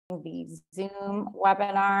the Zoom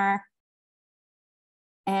webinar.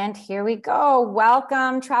 And here we go.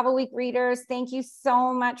 Welcome, Travel Week readers. Thank you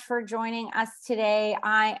so much for joining us today.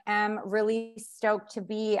 I am really stoked to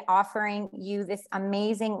be offering you this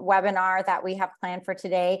amazing webinar that we have planned for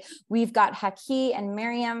today. We've got Hakki and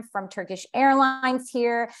Maryam from Turkish Airlines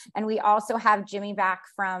here, and we also have Jimmy back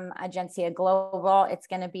from Agencia Global. It's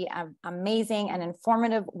going to be an amazing and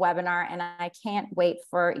informative webinar, and I can't wait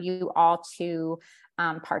for you all to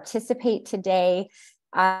participate today.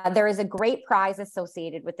 There is a great prize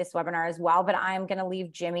associated with this webinar as well, but I'm going to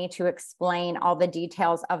leave Jimmy to explain all the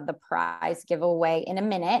details of the prize giveaway in a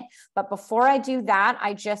minute. But before I do that,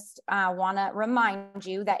 I just want to remind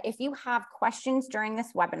you that if you have questions during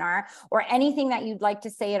this webinar or anything that you'd like to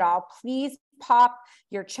say at all, please pop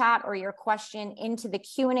your chat or your question into the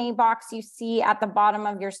Q&A box you see at the bottom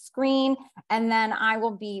of your screen, and then I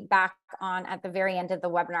will be back on at the very end of the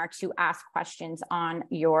webinar to ask questions on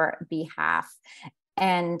your behalf.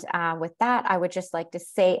 And with that, I would just like to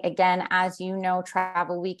say again, as you know,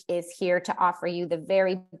 Travel Week is here to offer you the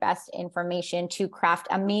very best information to craft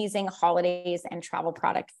amazing holidays and travel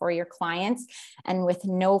product for your clients. And with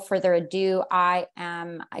no further ado, I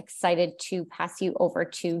am excited to pass you over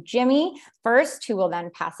to Jimmy first, who will then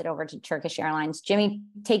pass it over to Turkish Airlines. Jimmy,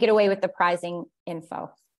 take it away with the prizing info.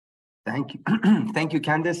 Thank you. Thank you,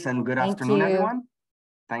 Candice, and good afternoon, everyone.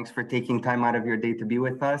 Thanks for taking time out of your day to be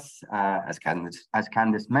with us. As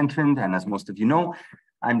Candice mentioned, and as most of you know,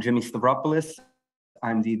 I'm Jimmy Stavropoulos.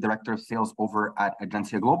 I'm the Director of Sales over at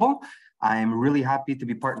Agencia Global. I'm really happy to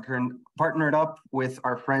be partnered up with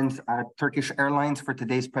our friends at Turkish Airlines for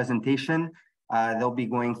today's presentation. They'll be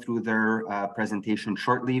going through their presentation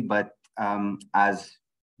shortly, but as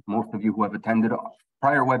most of you who have attended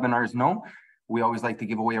prior webinars know, we always like to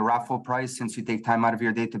give away a raffle prize since you take time out of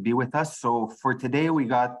your day to be with us. So for today, we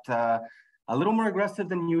got a little more aggressive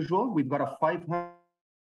than usual. We've got a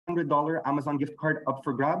 $500 Amazon gift card up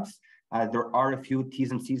for grabs. There are a few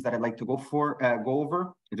T's and C's that I'd like to go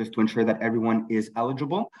over just to ensure that everyone is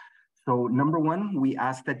eligible. So number one, we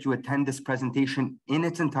ask that you attend this presentation in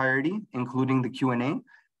its entirety, including the Q&A.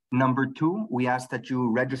 Number two, we ask that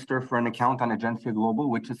you register for an account on Agencia Global,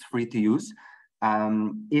 which is free to use.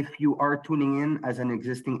 If you are tuning in as an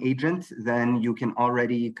existing agent, then you can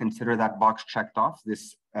already consider that box checked off.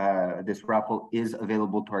 This raffle is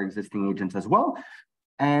available to our existing agents as well.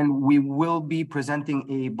 And we will be presenting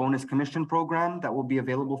a bonus commission program that will be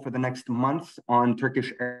available for the next month on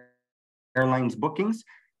Turkish Airlines bookings.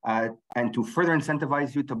 And to further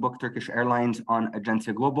incentivize you to book Turkish Airlines on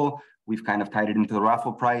Agencia Global, we've kind of tied it into the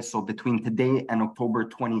raffle price. So between today and October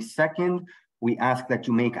 22nd, we ask that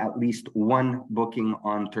you make at least one booking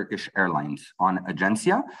on Turkish Airlines on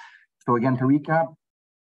Agencia. So again, to recap,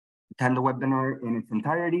 attend the webinar in its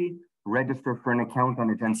entirety, register for an account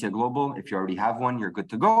on Agencia Global. If you already have one, you're good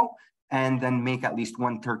to go. And then make at least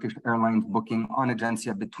one Turkish Airlines booking on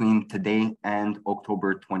Agencia between today and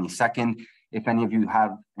October 22nd. If any of you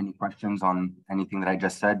have any questions on anything that I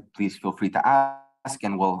just said, please feel free to ask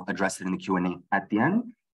and we'll address it in the Q&A at the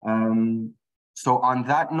end. So on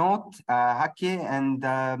that note, Hakki and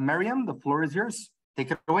Maryam, the floor is yours. Take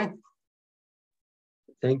it away.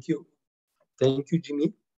 Thank you. Thank you,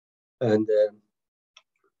 Jimmy. And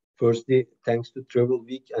firstly, thanks to Travel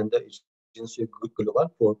Week and the Agencia Global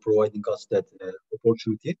for providing us that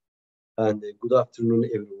opportunity. And good afternoon,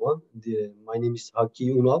 everyone. My name is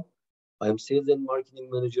Hakki Unal. I am Sales and Marketing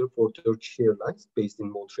Manager for Turkish Airlines based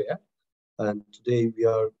in Montreal. And today we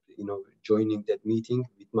are joining that meeting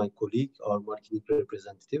with my colleague, our marketing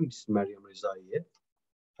representative, Ms. Maryam Rezaie.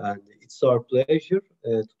 And it's our pleasure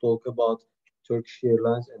to talk about Turkish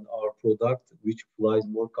Airlines and our product, which flies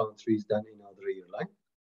more countries than any other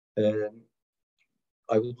airline.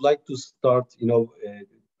 I would like to start,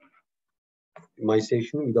 my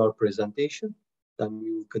session with our presentation. Then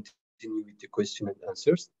we will continue with the question and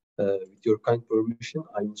answers. With your kind permission,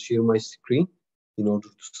 I will share my screen in order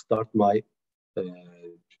to start my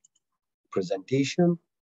presentation.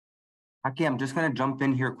 Hakki, I'm just going to jump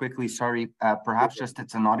in here quickly. Sorry, perhaps just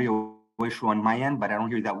it's an audio issue on my end, but I don't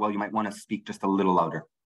hear that well. You might want to speak just a little louder.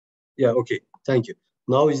 Yeah, okay. Thank you.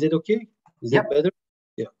 Now, is it okay? Is it better?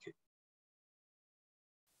 Yeah, okay.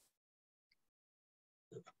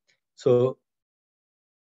 So,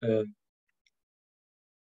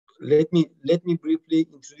 let me briefly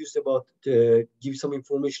introduce give some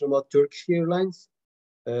information about Turkish Airlines.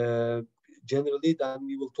 Generally, then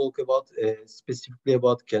we will talk about specifically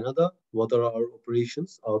about Canada. What are our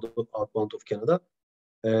operations outbound of Canada?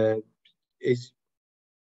 As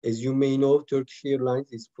you may know, Turkish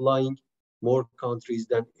Airlines is flying more countries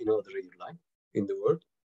than any other airline in the world.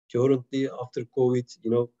 Currently, after COVID,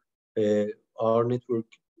 Our network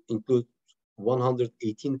includes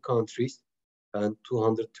 118 countries and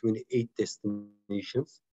 228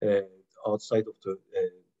 destinations outside of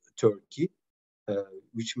Turkey,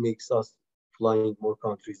 which makes us flying more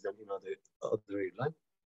countries than in other airlines.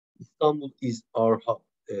 Istanbul is our hub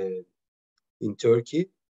in Turkey.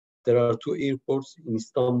 There are 2 airports in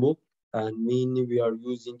Istanbul, and mainly we are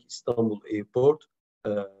using Istanbul Airport,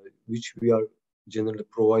 which we are generally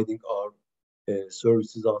providing our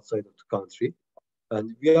services outside of the country.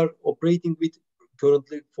 And we are operating with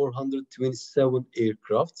currently 427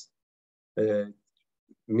 aircrafts.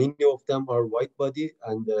 Many of them are wide body,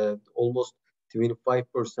 and almost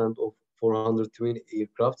 25% of 420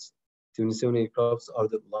 aircrafts, 27 aircrafts are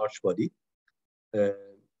the large body.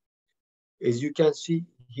 As you can see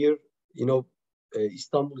here,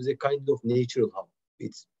 Istanbul is a kind of natural hub.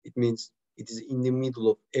 It means it is in the middle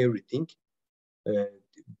of everything.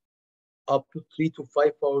 Up to 3 to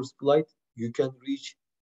 5 hours flight, you can reach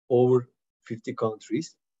over 50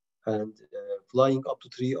 countries, and flying up to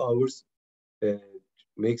 3 hours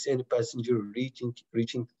makes any passenger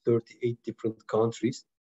reaching 38 different countries,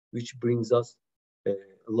 which brings us a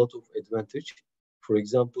lot of advantage. For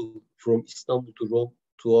example, from Istanbul to Rome,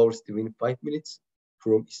 2 hours 25 minutes.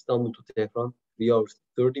 From Istanbul to Tehran, 3 hours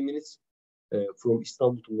 30 minutes. From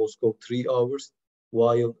Istanbul to Moscow, 3 hours,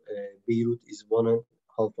 while Beirut is 1.5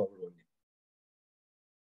 hours only.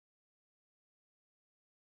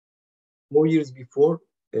 4 years before,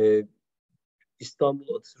 Istanbul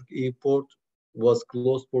Atatürk Airport was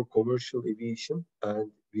closed for commercial aviation,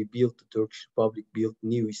 and the Turkish Republic built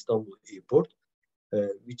new Istanbul Airport,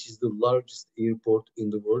 which is the largest airport in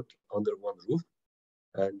the world under one roof.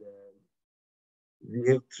 And we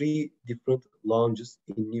have 3 different lounges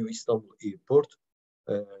in new Istanbul Airport,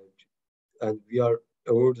 and we are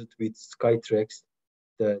awarded with Skytrax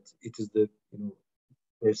that it is the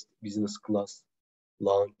best business class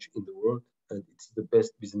lounge in the world, and it's the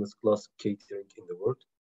best business class catering in the world.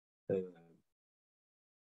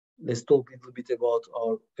 Let's talk a little bit about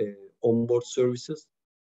our onboard services.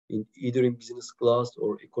 Either in business class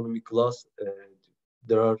or economy class,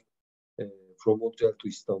 there are from Montreal to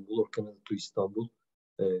Istanbul or Canada to Istanbul,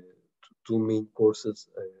 2 main courses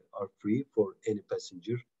are free for any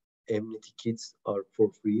passenger. Amenity kits are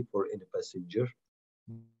for free for any passenger.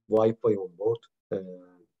 Wi-Fi on board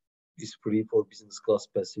is free for business class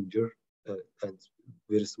passenger, and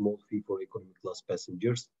very small fee for economy class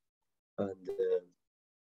passengers. And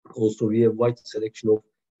also we have wide selection of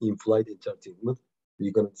in-flight entertainment.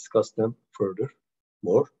 We're going to discuss them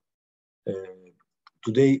more.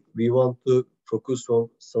 Today we want to focus on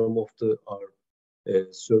some of our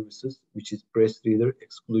services, which is press reader,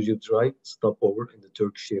 exclusive drive, stopover, and the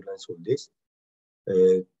Turkish Airlines holidays.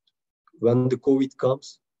 When the COVID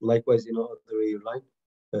comes, likewise in other airline,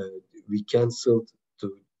 we canceled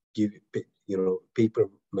to give paper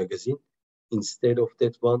magazine. Instead of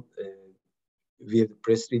that one, we have the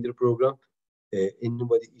press reader program.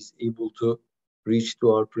 Anybody is able to reach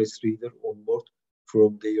to our press reader on board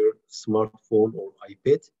from their smartphone or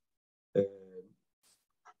iPad.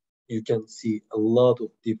 You can see a lot of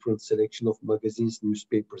different selection of magazines,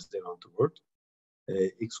 newspapers around the world.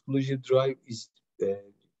 Exclusive drive is,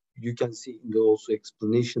 you can see in the also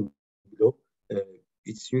explanation below.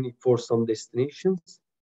 It's unique for some destinations.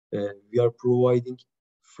 We are providing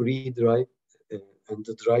free drive and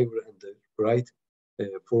the driver and the ride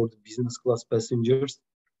for the business class passengers.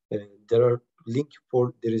 There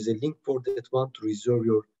is a link for that one to reserve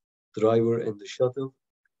your driver and the shuttle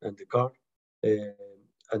and the car.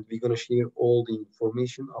 And we're going to share all the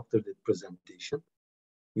information after that presentation.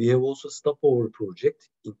 We have also stopover project,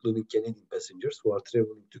 including Canadian passengers who are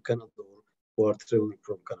traveling to Canada or who are traveling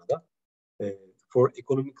from Canada. For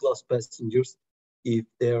economy class passengers, if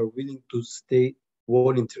they are willing to stay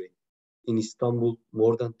voluntary in Istanbul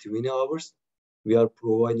more than 20 hours, we are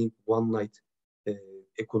providing one night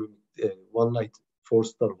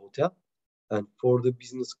 4-star hotel. And for the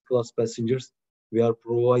business class passengers, we are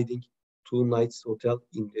providing 2 nights hotel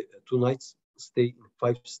in 2 nights stay in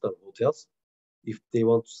 5-star hotels if they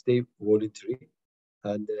want to stay voluntary.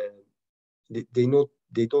 And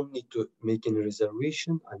they don't need to make any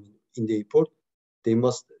reservation. I mean, in the airport, they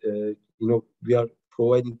must, we are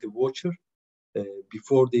providing the voucher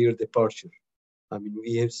before their departure. I mean,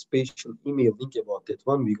 we have special email link about that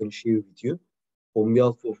one. We're going to share with you. On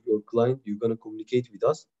behalf of your client, you're going to communicate with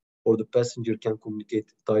us, or the passenger can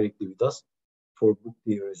communicate directly with us for book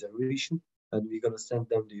their reservation, and we're going to send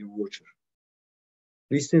them their voucher.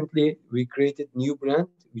 Recently, we created new brand,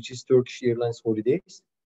 which is Turkish Airlines Holidays,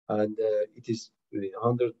 and it is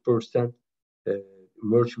 100%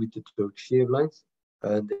 merged with the Turkish Airlines.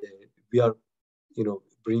 And we are,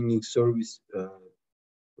 bringing service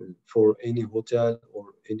for any hotel or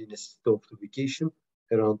any necessity of the vacation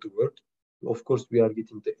around the world. Of course, we are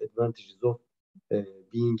getting the advantages of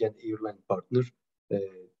being an airline partner,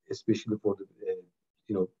 especially for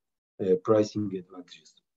the pricing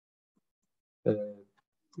advantages.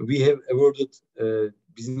 We have awarded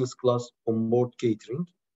business class onboard catering.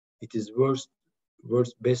 It is worst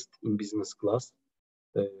best in business class.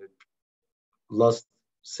 Last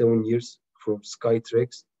 7 years from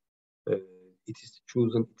Skytrax, it is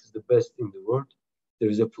chosen. It is the best in the world. There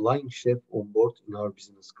is a flying chef on board in our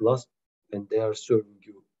business class, and they are serving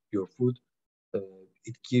you your food.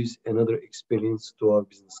 It gives another experience to our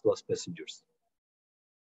business class passengers.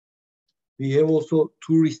 We have also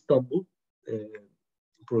Tour Istanbul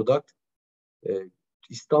product.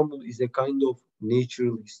 Istanbul is a kind of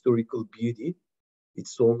natural historical beauty.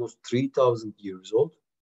 It's almost 3,000 years old.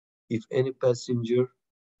 If any passenger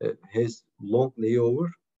has long layover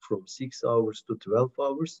from 6 hours to 12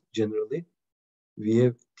 hours, generally, we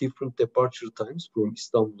have different departure times from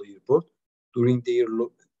Istanbul airport. During their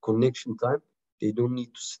connection time, they don't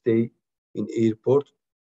need to stay in airport.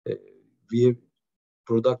 We have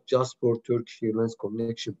product just for Turkish Airlines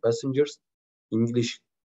connection passengers. English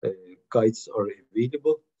guides are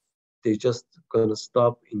available. They just gonna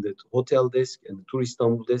stop in the hotel desk and the Tour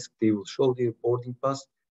Istanbul desk. They will show their boarding pass,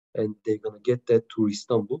 and they're gonna get that Tour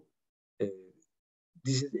Istanbul.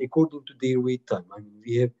 This is according to their wait time. I mean,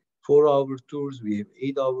 we have 4-hour tours, we have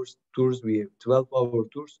 8-hour tours, we have 12-hour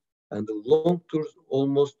tours, and the long tours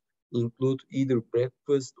almost include either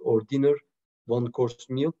breakfast or dinner, one-course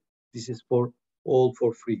meal. This is all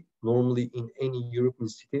for free. Normally, in any European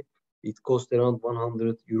city, it costs around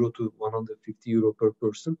 €100 to €150 per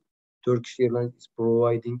person. Turkish Airlines is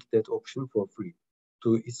providing that option for free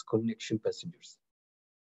to its connection passengers.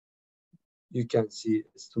 You can see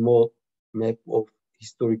a small map of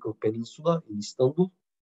historical peninsula in Istanbul.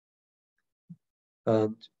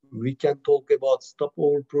 And we can talk about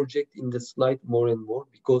stopover project in the slide more and more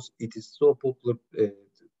because it is so popular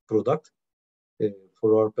product for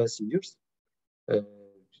our passengers.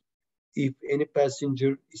 If any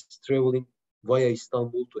passenger is traveling via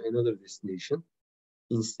Istanbul to another destination,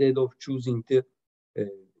 instead of choosing the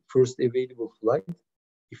first available flight,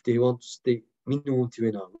 if they want to stay minimum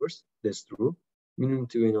 20 hours, that's true, minimum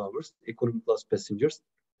 20 hours, economy class passengers,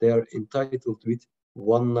 they are entitled with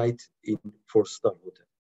 1 night in 4-star hotel.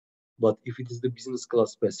 But if it is the business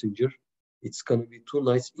class passenger, it's going to be 2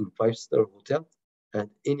 nights in 5-star hotel. And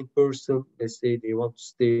any person, let's say they want to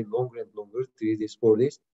stay longer and longer, 3 days, 4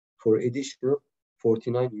 days, for additional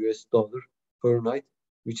 $49 per night,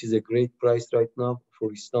 which is a great price right now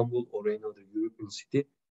for Istanbul or another European city.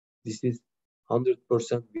 This is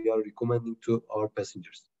 100% we are recommending to our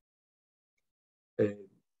passengers.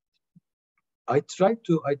 I try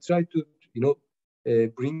to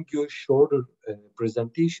bring you a shorter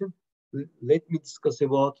presentation. Let me discuss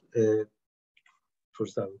about.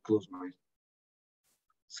 First, I will close my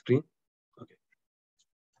screen.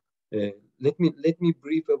 Okay. Let me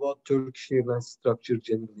brief about Turkish Airlines structure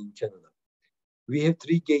generally in Canada. We have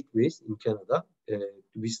 3 gateways in Canada.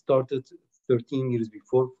 We started 13 years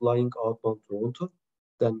before flying outbound Toronto.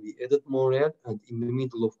 Then we added Montreal, and in the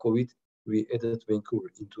middle of COVID, we added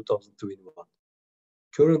Vancouver in 2021.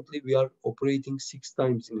 Currently, we are operating 6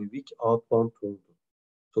 times in a week outbound Toronto.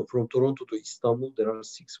 So from Toronto to Istanbul, there are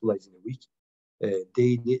 6 flights in a week,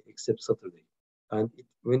 daily except Saturday. And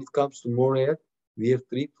when it comes to Montreal, we have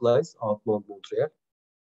 3 flights outbound Montreal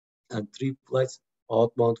and 3 flights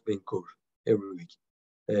outbound Vancouver every week.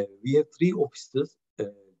 We have 3 offices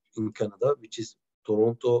in Canada, which is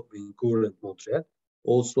Toronto, Vancouver, and Montreal.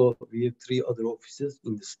 Also, we have 3 other offices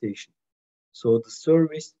in the station. So the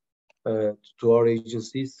service to our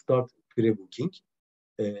agencies start pre-booking.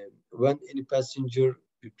 When any passenger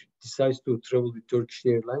decides to travel with Turkish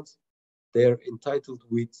Airlines, they are entitled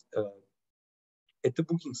with, at the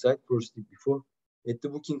booking site, firstly before, at the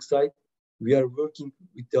booking site, we are working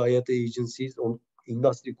with the IATA agencies on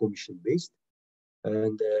industry commission based.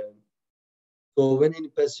 And so when any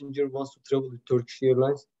passenger wants to travel with Turkish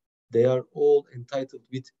Airlines, they are all entitled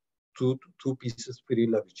with two pieces free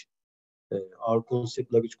luggage. Our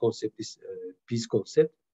luggage concept is piece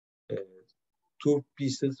concept. 2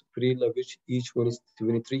 pieces free luggage, each one is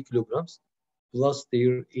 23 kilograms, plus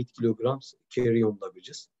their 8 kilograms carry-on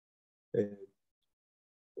luggages.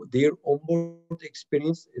 Their onboard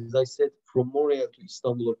experience, as I said, from Montreal to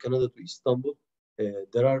Istanbul or Canada to Istanbul,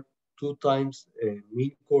 there are 2 times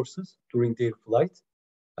meal courses during their flight,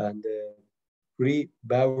 and free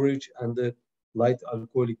beverage and the light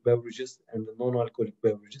alcoholic beverages and the non-alcoholic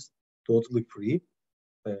beverages, totally free.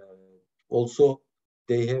 Also,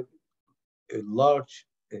 they have a large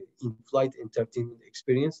in-flight entertainment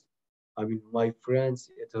experience. I mean, my friends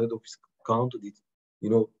at head office counted it. You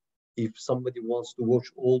know, if somebody wants to watch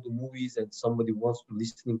all the movies and somebody wants to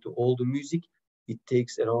listening to all the music, it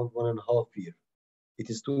takes around 1.5 years. It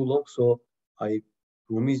is too long, so I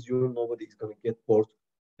promise you nobody is going to get bored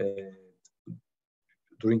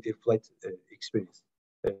during their flight experience.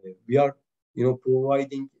 We are,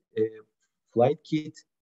 providing a flight kit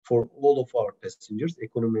for all of our passengers,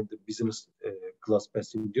 economy and the business class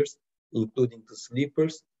passengers, including the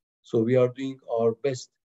sleepers. So we are doing our best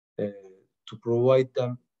to provide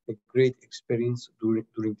them a great experience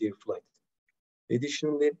during their flight.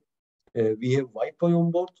 Additionally, we have Wi-Fi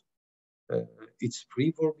on board. It's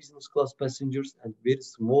free for business class passengers and very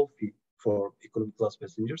small fee for economy class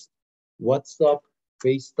passengers. WhatsApp,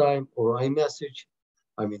 FaceTime, or iMessage,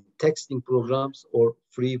 I mean texting programs, are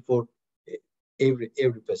free for every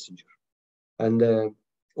passenger. And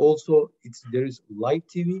also, there is live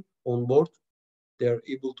TV on board. They are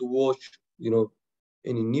able to watch,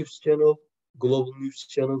 any news channel, global news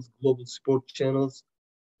channels, global sport channels.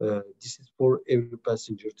 This is for every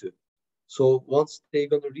passenger too. So once they're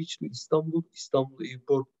gonna reach to Istanbul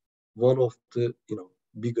airport, one of the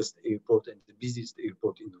biggest airport and the busiest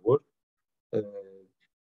airport in the world.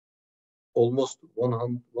 Almost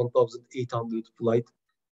 1,800 flight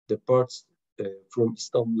departs from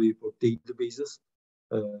Istanbul airport daily basis.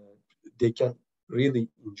 They can really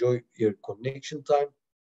enjoy their connection time.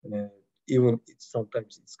 Even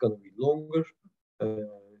sometimes it's gonna be longer.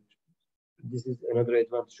 This is another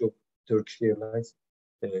advantage of Turkish Airlines,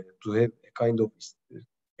 to have a kind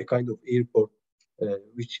of airport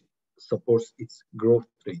which supports its growth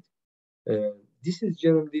rate. This is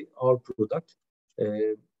generally our product.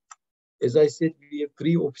 As I said, we have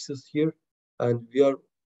 3 offices here, and we are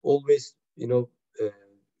always,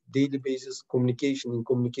 daily basis communication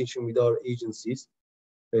with our agencies.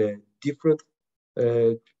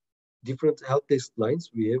 Different help desk lines.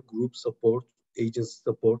 We have group support, agency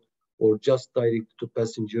support, or just direct to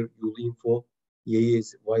passenger, Yulinfo,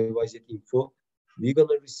 YYZ info. We're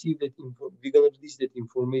gonna receive that info. We're gonna release that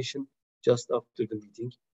information just after the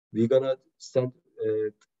meeting. We're gonna send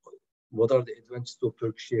what are the advantages of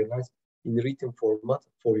Turkish Airlines in written format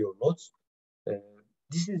for your notes.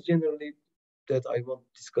 This is generally that I want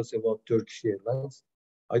to discuss about Turkish Airlines.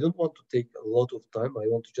 I don't want to take a lot of time. I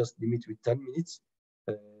want to just limit with 10 minutes.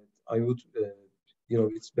 I would,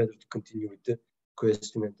 it's better to continue with the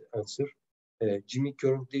question and answer. Jimmy,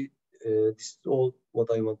 currently, this is all what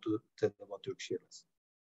I want to tell about Turkish Airlines.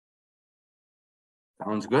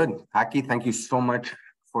 Sounds good. Hakki, thank you so much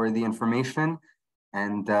for the information.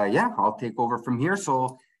 And I'll take over from here.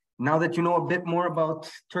 So now that you know a bit more about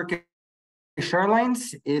Turkish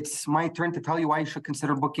Airlines, it's my turn to tell you why you should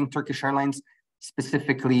consider booking Turkish Airlines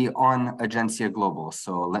specifically on Agencia Global.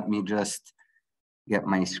 So let me just get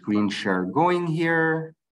my screen share going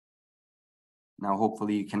here. Now,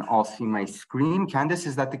 hopefully you can all see my screen. Candice,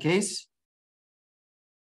 is that the case?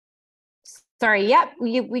 Sorry, yep,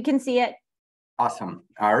 we can see it. Awesome.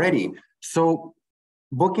 Alrighty. So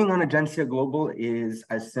booking on Agencia Global is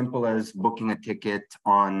as simple as booking a ticket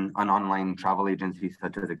on an online travel agency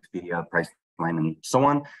such as Expedia, Priceline, and so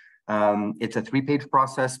on. It's a 3-page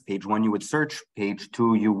process. Page 1, you would search. Page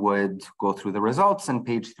 2, you would go through the results. And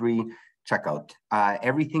page 3, checkout.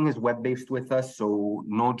 Everything is web-based with us, so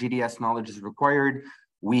no GDS knowledge is required.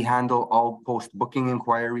 We handle all post-booking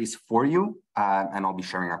inquiries for you, and I'll be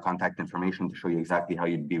sharing our contact information to show you exactly how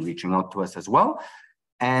you'd be reaching out to us as well.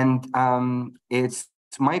 And it's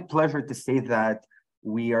my pleasure to say that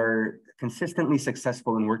we are consistently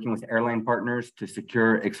successful in working with airline partners to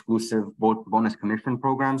secure exclusive bonus commission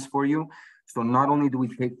programs for you. So not only do we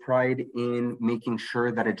take pride in making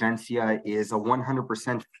sure that Agencia is a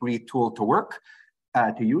 100% free tool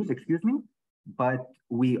to use, but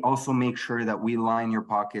we also make sure that we line your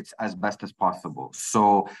pockets as best as possible.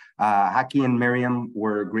 So Hakki and Maryam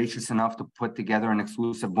were gracious enough to put together an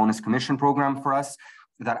exclusive bonus commission program for us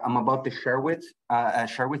that I'm about to share with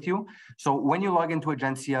you. So when you log into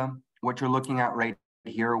Agencia, what you're looking at right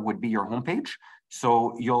here would be your homepage.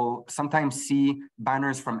 So you'll sometimes see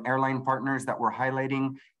banners from airline partners that we're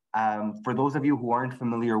highlighting. For those of you who aren't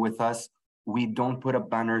familiar with us, we don't put up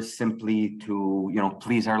banners simply to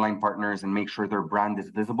please airline partners and make sure their brand is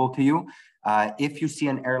visible to you. If you see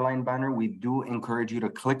an airline banner, we do encourage you to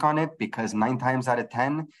click on it, because 9 times out of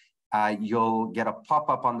 10, you'll get a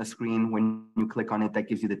pop-up on the screen when you click on it that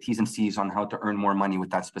gives you the T's and C's on how to earn more money with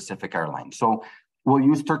that specific airline. So we'll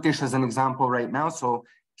use Turkish as an example right now. So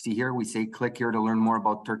see here, we say click here to learn more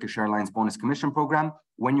about Turkish Airlines bonus commission program.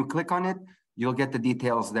 When you click on it, you'll get the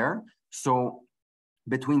details there. So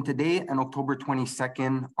between today and October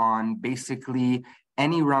 22nd, on basically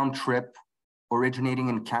any round trip originating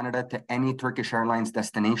in Canada to any Turkish Airlines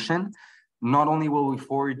destination, not only will we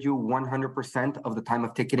forward you 100% of the time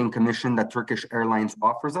of ticketing commission that Turkish Airlines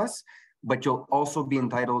offers us, but you'll also be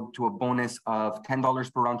entitled to a bonus of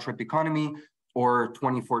 $10 per round trip economy or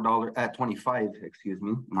 $25, excuse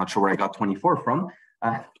me, not sure where I got 24 from,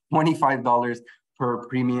 $25 per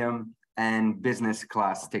premium and business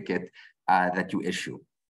class ticket that you issue.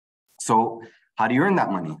 So how do you earn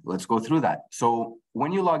that money? Let's go through that. So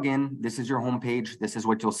when you log in, this is your homepage. This is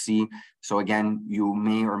what you'll see. So again, you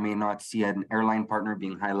may or may not see an airline partner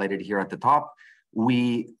being highlighted here at the top.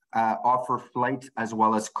 We offer flights as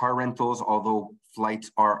well as car rentals, although flights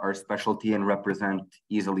are our specialty and represent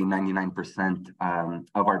easily 99%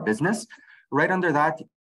 of our business. Right under that,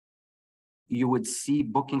 you would see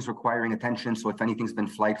bookings requiring attention. So if anything's been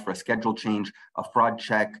flagged for a schedule change, a fraud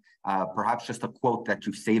check, perhaps just a quote that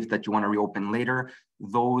you've saved that you want to reopen later,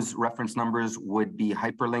 those reference numbers would be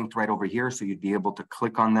hyperlinked right over here. So you'd be able to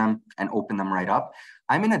click on them and open them right up.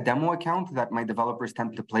 I'm in a demo account that my developers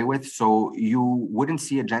tend to play with. So you wouldn't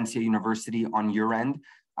see Agencia University on your end,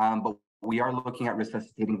 but we are looking at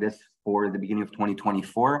resuscitating this for the beginning of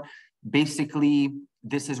 2024. Basically,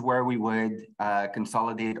 this is where we would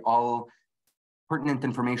consolidate all pertinent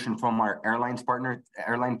information from our airline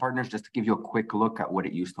partners, just to give you a quick look at what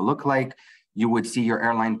it used to look like. You would see your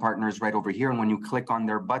airline partners right over here. And when you click on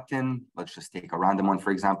their button, let's just take a random one,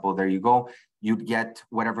 for example, there you go. You'd get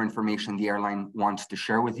whatever information the airline wants to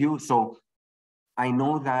share with you. So I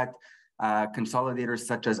know that consolidators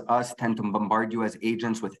such as us tend to bombard you as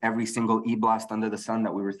agents with every single e-blast under the sun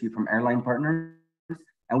that we receive from airline partners.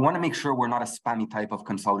 I want to make sure we're not a spammy type of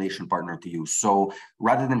consolidation partner to you. So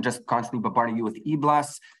rather than just constantly bombarding you with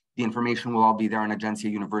e-blasts, the information will all be there on Agencia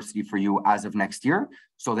University for you as of next year,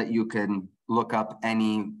 so that you can look up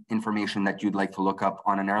any information that you'd like to look up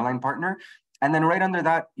on an airline partner. And then right under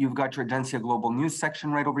that, you've got your Agencia Global news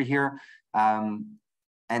section right over here. And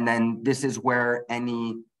then this is where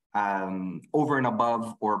any over and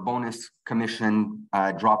above or bonus commission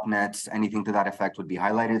drop nets, anything to that effect would be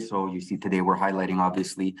highlighted. So you see today we're highlighting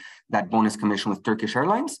obviously that bonus commission with Turkish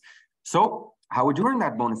Airlines. So how would you earn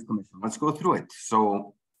that bonus commission? Let's go through it.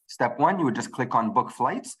 So step one, you would just click on book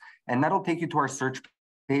flights and that'll take you to our search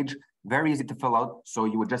page. Very easy to fill out. So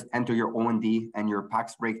you would just enter your O&D and your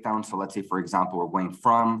PAX breakdown. So let's say, for example, we're going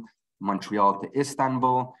from Montreal to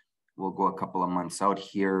Istanbul. We'll go a couple of months out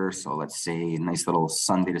here. So let's say a nice little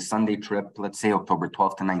Sunday to Sunday trip, let's say October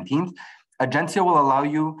 12th to 19th. Agencia will allow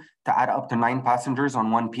you to add up to 9 passengers on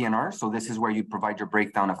one PNR. So this is where you provide your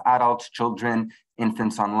breakdown of adults, children,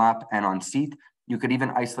 infants on lap and on seat. You could even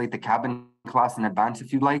isolate the cabin class in advance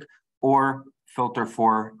if you'd like, or filter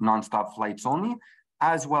for nonstop flights only,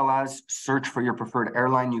 as well as search for your preferred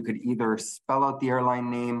airline. You could either spell out the airline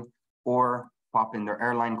name or pop in their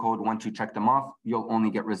airline code. Once you check them off, you'll only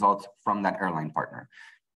get results from that airline partner.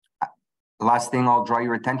 Last thing I'll draw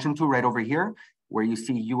your attention to right over here, where you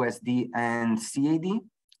see USD and CAD.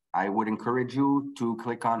 I would encourage you to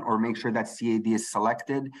click on or make sure that CAD is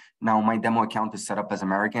selected. Now, my demo account is set up as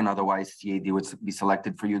American, otherwise CAD would be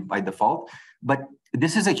selected for you by default. But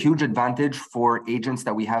this is a huge advantage for agents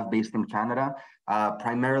that we have based in Canada,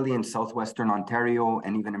 primarily in Southwestern Ontario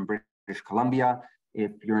and even in British Columbia.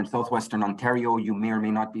 If you're in Southwestern Ontario, you may or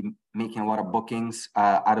may not be making a lot of bookings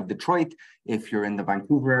out of Detroit. If you're in the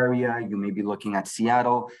Vancouver area, you may be looking at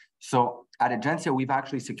Seattle. So at Agencia, we've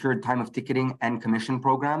actually secured time of ticketing and commission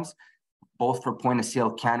programs, both for point of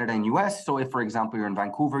sale Canada and US. So if, for example, you're in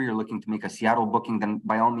Vancouver, you're looking to make a Seattle booking, then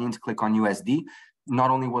by all means, click on USD. Not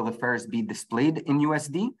only will the fares be displayed in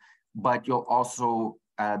USD, but you'll also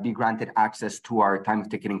be granted access to our time of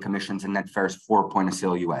ticketing commissions and net fares for point of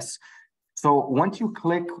sale US. So once you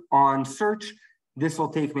click on search, this will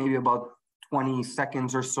take maybe about 20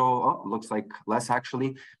 seconds or so. Oh, looks like less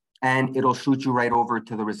actually. And it'll shoot you right over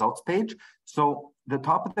to the results page. So the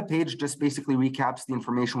top of the page just basically recaps the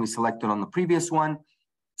information we selected on the previous one.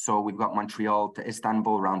 So we've got Montreal to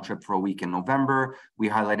Istanbul round trip for a week in November. We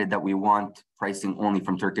highlighted that we want pricing only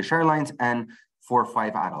from Turkish Airlines and 4 or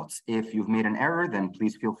 5 adults. If you've made an error, then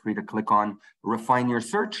please feel free to click on refine your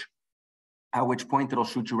search, at which point it'll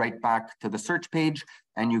shoot you right back to the search page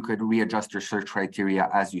and you could readjust your search criteria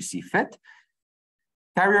as you see fit.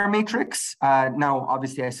 Carrier matrix. Now,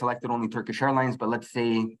 obviously I selected only Turkish Airlines, but let's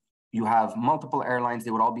say you have multiple airlines,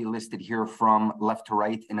 they would all be listed here from left to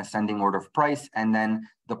right in ascending order of price, and then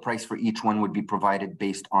the price for each one would be provided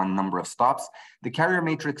based on number of stops. The carrier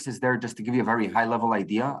matrix is there just to give you a very high level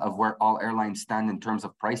idea of where all airlines stand in terms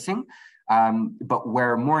of pricing. But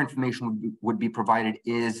where more information would be provided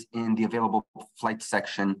is in the available flight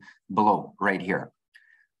section below, right here.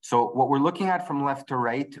 So what we're looking at from left to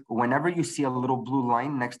right, whenever you see a little blue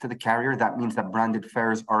line next to the carrier, that means that branded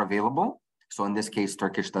fares are available. So in this case,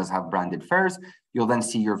 Turkish does have branded fares. You'll then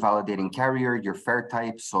see your validating carrier, your fare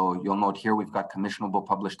type. So you'll note here, we've got commissionable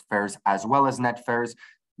published fares as well as net fares,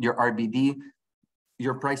 your RBD,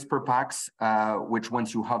 your price per pax, which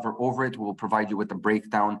once you hover over it, will provide you with a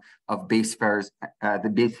breakdown of base fares,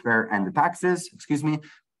 the base fare and the taxes,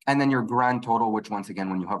 and then your grand total, which once again,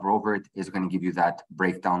 when you hover over it, is going to give you that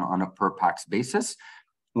breakdown on a per pax basis.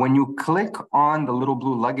 When you click on the little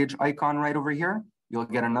blue luggage icon right over here, you'll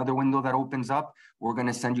get another window that opens up. We're going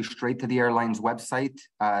to send you straight to the airline's website,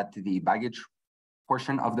 to the baggage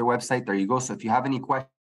portion of their website. There you go. So if you have any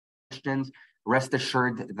questions, rest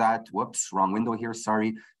assured that, whoops, wrong window here,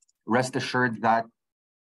 sorry. Rest assured that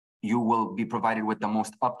you will be provided with the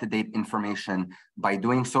most up-to-date information by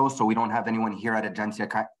doing so. So we don't have anyone here at Agencia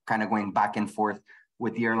kind of going back and forth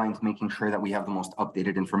with the airlines, making sure that we have the most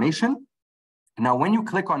updated information. Now, when you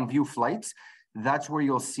click on view flights, that's where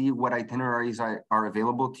you'll see what itineraries are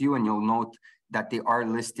available to you. And you'll note that they are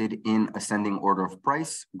listed in ascending order of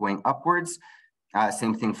price going upwards.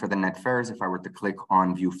 Same thing for the net fares. If I were to click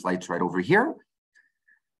on view flights right over here,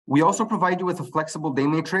 we also provide you with a flexible day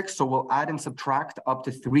matrix. So we'll add and subtract up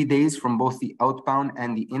to 3 days from both the outbound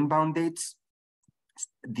and the inbound dates.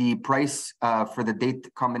 The price for the date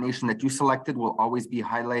combination that you selected will always be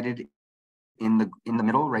highlighted in the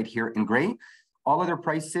middle right here in gray. All other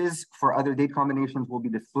prices for other date combinations will be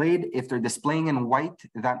displayed. If they're displaying in white,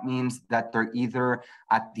 that means that they're either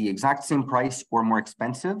at the exact same price or more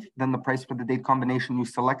expensive than the price for the date combination you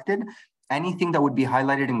selected. Anything that would be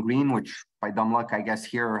highlighted in green, which by dumb luck, I guess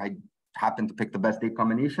here I happen to pick the best date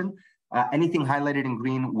combination. Anything highlighted in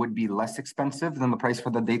green would be less expensive than the price for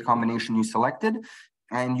the date combination you selected.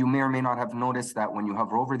 And you may or may not have noticed that when you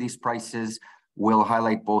hover over these prices, we'll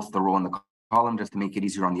highlight both the row and the column just to make it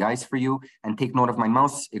easier on the eyes for you. And take note of my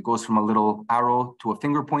mouse. It goes from a little arrow to a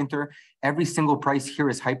finger pointer. Every single price here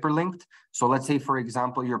is hyperlinked. So let's say, for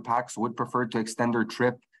example, your PAX would prefer to extend their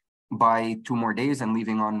trip by 2 more days and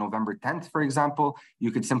leaving on November 10th, for example.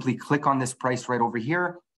 You could simply click on this price right over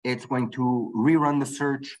here. It's going to rerun the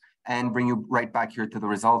search and bring you right back here to the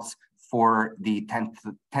results for the 10th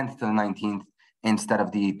to the 19th instead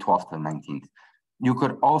of the 12th to the 19th. You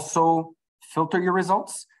could also filter your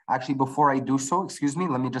results. Actually, before I do so,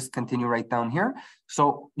 let me just continue right down here.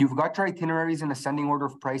 So you've got your itineraries in ascending order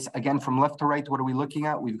of price. Again, from left to right, what are we looking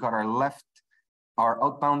at? We've got our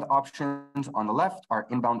outbound options on the left, our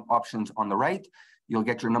inbound options on the right. You'll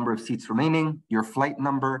get your number of seats remaining, your flight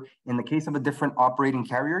number. In the case of a different operating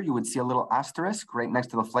carrier, you would see a little asterisk right next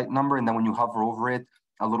to the flight number. And then when you hover over it,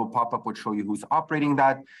 a little pop-up would show you who's operating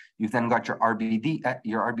that. You've then got your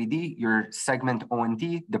RBD, your segment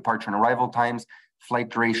O&D, departure and arrival times, flight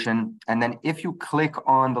duration. And then if you click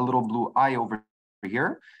on the little blue eye over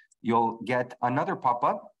here, you'll get another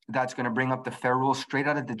pop-up that's going to bring up the fare rules straight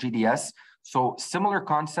out of the GDS. So similar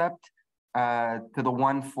concept to the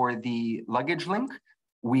one for the luggage link.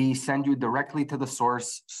 We send you directly to the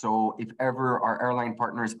source. So if ever our airline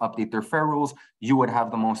partners update their fare rules, you would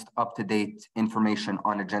have the most up-to-date information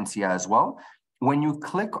on Agencia as well. When you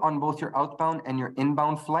click on both your outbound and your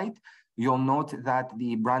inbound flight, you'll note that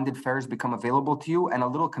the branded fares become available to you, and a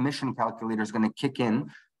little commission calculator is going to kick in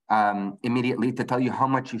immediately to tell you how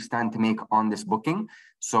much you stand to make on this booking.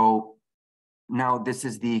 So now this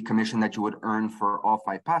is the commission that you would earn for all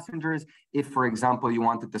 5 passengers. If, for example, you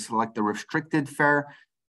wanted to select the restricted fare,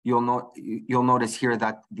 you'll notice here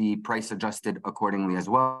that the price adjusted accordingly as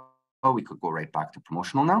well. We could go right back to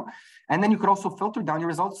promotional now. And then you could also filter down your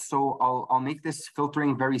results. So I'll make this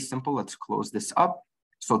filtering very simple. Let's close this up.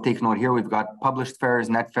 So take note here, we've got published fares,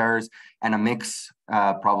 net fares, and a mix,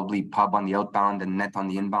 probably pub on the outbound and net on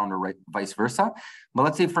the inbound, or vice versa. But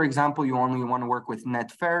let's say, for example, you only want to work with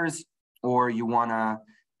net fares, or you want to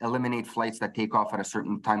eliminate flights that take off at a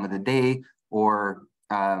certain time of the day, or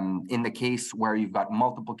in the case where you've got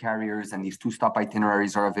multiple carriers and these 2-stop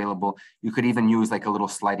itineraries are available, you could even use like a little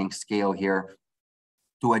sliding scale here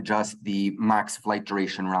to adjust the max flight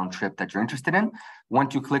duration round trip that you're interested in.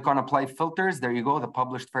 Once you click on apply filters, there you go, the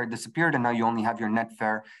published fare disappeared, and now you only have your net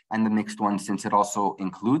fare and the mixed one, since it also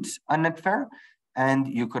includes a net fare. And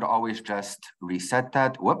you could always just reset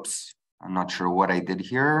that. Whoops, I'm not sure what I did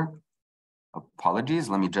here. Apologies,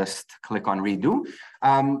 let me just click on redo.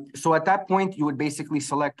 So at that point, you would basically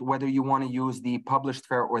select whether you want to use the published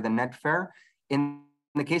fare or the net fare. In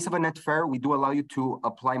the case of a net fare, we do allow you to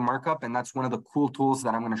apply markup, and that's one of the cool tools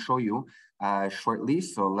that I'm going to show you shortly.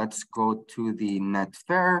 So let's go to the net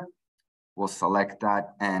fare. We'll select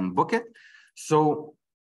that and book it. So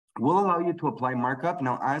we'll allow you to apply markup.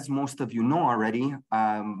 Now, as most of you know already,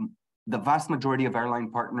 the vast majority of airline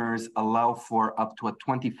partners allow for up to a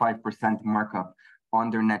 25% markup on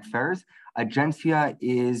their net fares. Agencia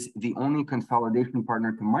is the only consolidation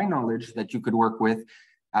partner, to my knowledge, that you could work with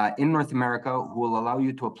in North America who will allow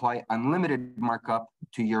you to apply unlimited markup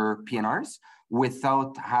to your PNRs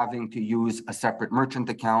without having to use a separate merchant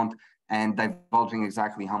account and divulging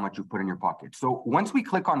exactly how much you put in your pocket. So once we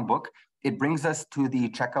click on book, it brings us to the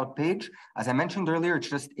checkout page. As I mentioned earlier, it's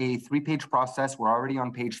just a 3-page process. We're already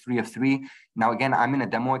on page 3 of 3. Now, again, I'm in a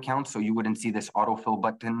demo account, so you wouldn't see this autofill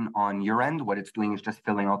button on your end. What it's doing is just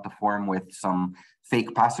filling out the form with some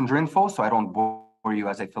fake passenger info, so I don't bore you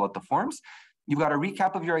as I fill out the forms. You've got a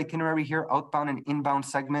recap of your itinerary here. Outbound and inbound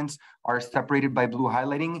segments are separated by blue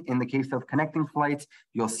highlighting. In the case of connecting flights,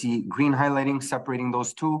 you'll see green highlighting separating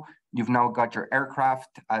those two. You've now got your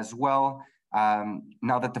aircraft as well.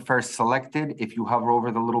 Now that the fare is selected, if you hover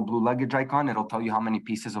over the little blue luggage icon, it'll tell you how many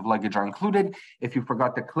pieces of luggage are included. If you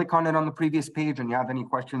forgot to click on it on the previous page and you have any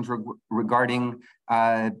questions regarding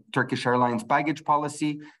Turkish Airlines baggage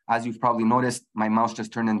policy, as you've probably noticed, my mouse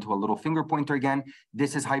just turned into a little finger pointer again.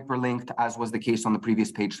 This is hyperlinked, as was the case on the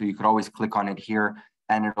previous page, so you could always click on it here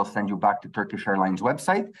and it'll send you back to Turkish Airlines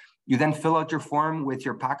website. You then fill out your form with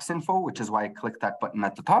your PAX info, which is why I clicked that button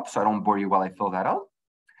at the top, so I don't bore you while I fill that out.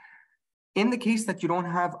 In the case that you don't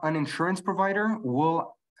have an insurance provider,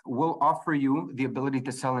 we'll offer you the ability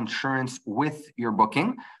to sell insurance with your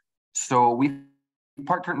booking. So we've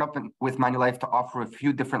partnered up with Manulife to offer a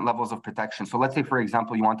few different levels of protection. So let's say, for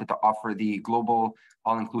example, you wanted to offer the global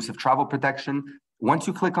all-inclusive travel protection. Once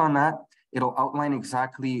you click on that, it'll outline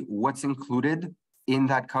exactly what's included in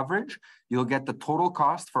that coverage. You'll get the total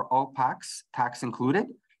cost for all packs, tax included,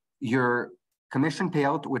 your commission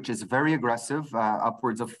payout, which is very aggressive,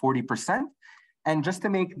 upwards of 40%. And just to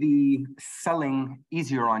make the selling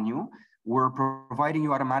easier on you, we're providing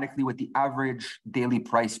you automatically with the average daily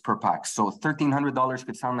price per pack. So $1,300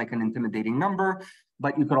 could sound like an intimidating number,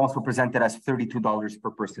 but you could also present it as $32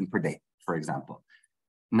 per person per day, for example.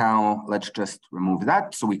 Now, let's just remove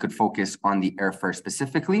that so we could focus on the airfare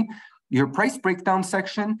specifically. Your price breakdown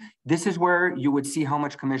section, this is where you would see how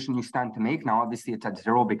much commission you stand to make. Now, obviously, it's at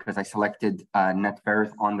 0 because I selected net fares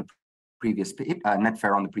on the previous net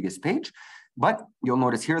fare on the previous page. But you'll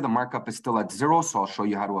notice here the markup is still at 0, so I'll show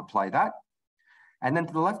you how to apply that. And then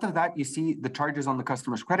to the left of that, you see the charges on the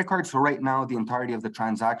customer's credit card. So right now, the entirety of the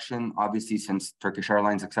transaction, obviously, since Turkish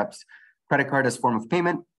Airlines accepts credit card as form of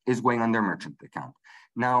payment, is going on their merchant account.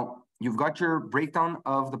 Now, you've got your breakdown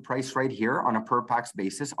of the price right here on a per pax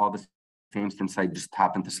basis. All the same, since I just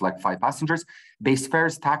happened to select 5 passengers. Base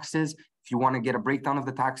fares, taxes. If you want to get a breakdown of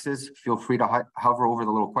the taxes, feel free to hover over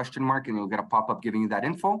the little question mark and you'll get a pop-up giving you that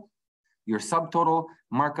info. Your subtotal,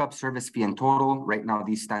 markup, service fee, and total. Right now,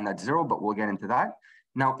 these stand at 0, but we'll get into that.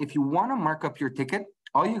 Now, if you want to mark up your ticket,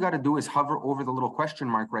 all you got to do is hover over the little question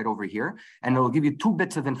mark right over here, and it'll give you 2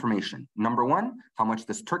 bits of information. Number 1, how much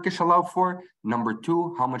does Turkish allow for? Number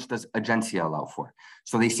 2, how much does Agencia allow for?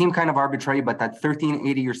 So they seem kind of arbitrary, but that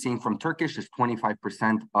 1380 you're seeing from Turkish is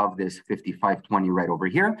 25% of this 5520 right over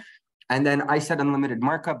here. And then I said unlimited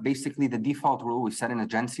markup. Basically, the default rule we set in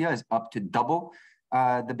Agencia is up to double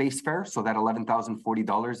the base fare. So that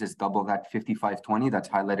 $11,040 is double that 5520 that's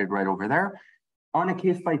highlighted right over there. On a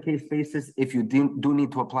case-by-case basis, if you do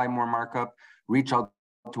need to apply more markup, reach out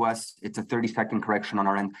to us. It's a 30-second correction on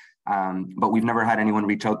our end, but we've never had anyone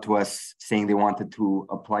reach out to us saying they wanted to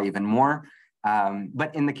apply even more.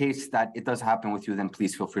 But in the case that it does happen with you, then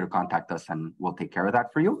please feel free to contact us and we'll take care of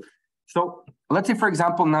that for you. So let's say, for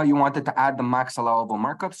example, now you wanted to add the max allowable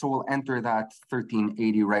markup. So we'll enter that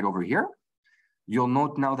 1380 right over here. You'll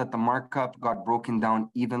note now that the markup got broken down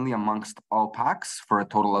evenly amongst all packs for a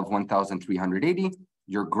total of 1,380.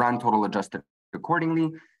 Your grand total adjusted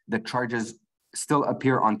accordingly. The charges still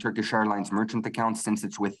appear on Turkish Airlines merchant accounts since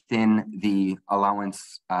it's within the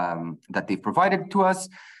allowance that they've provided to us.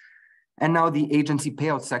 And now the agency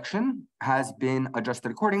payout section has been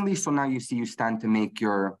adjusted accordingly. So now you see you stand to make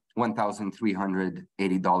your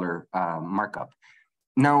 $1,380 markup.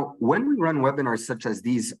 Now, when we run webinars such as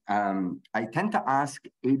these, I tend to ask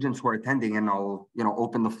agents who are attending, and I'll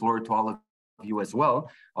open the floor to all of you as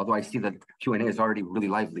well, although I see that Q&A is already really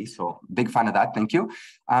lively, so big fan of that, thank you.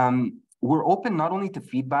 We're open not only to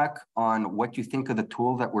feedback on what you think of the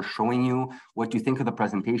tool that we're showing you, what you think of the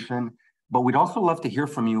presentation, but we'd also love to hear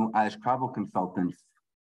from you as travel consultants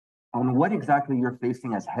on what exactly you're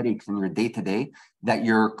facing as headaches in your day-to-day that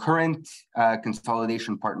your current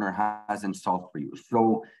consolidation partner hasn't solved for you.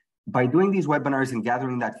 So by doing these webinars and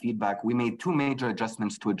gathering that feedback, we made 2 major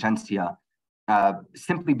adjustments to Agencia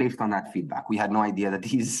simply based on that feedback. We had no idea that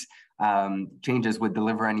these changes would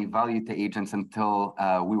deliver any value to agents until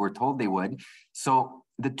we were told they would. So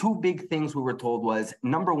the two big things we were told was,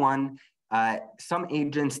 number one, some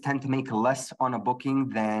agents tend to make less on a booking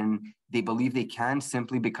than they believe they can,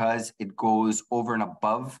 simply because it goes over and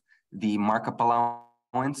above the markup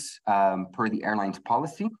allowance per the airline's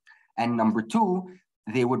policy. And number two,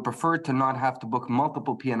 they would prefer to not have to book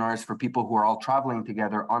multiple PNRs for people who are all traveling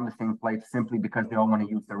together on the same flight, simply because they all want to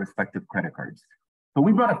use their respective credit cards. So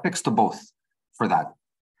we brought a fix to both for that.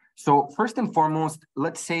 So first and foremost,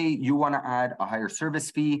 let's say you want to add a higher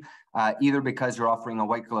service fee, either because you're offering a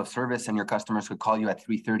white glove service and your customers could call you at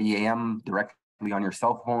 3:30 a.m. directly on your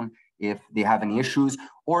cell phone if they have any issues,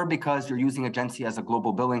 or because you're using Agencia as a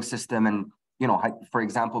global billing system and, you know, for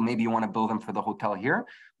example, maybe you want to bill them for the hotel here.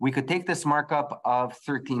 We could take this markup of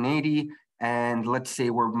 $1,380 and let's say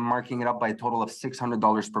we're marking it up by a total of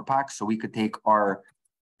 $600 per pax. So we could take our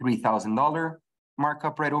 $3,000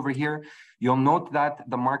 markup right over here. You'll note that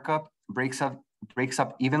the markup breaks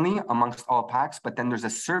up evenly amongst all packs, but then there's a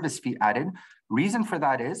service fee added. Reason for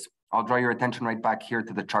that is, I'll draw your attention right back here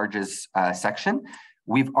to the charges section.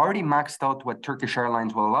 We've already maxed out what Turkish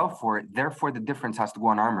Airlines will allow for, therefore the difference has to go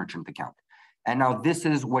on our merchant account. And now this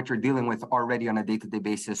is what you're dealing with already on a day-to-day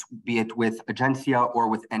basis, be it with Agencia or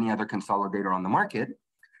with any other consolidator on the market.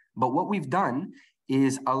 But what we've done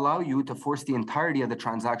is allow you to force the entirety of the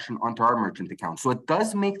transaction onto our merchant account. So it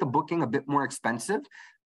does make the booking a bit more expensive,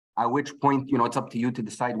 at which point, you know, it's up to you to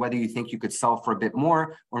decide whether you think you could sell for a bit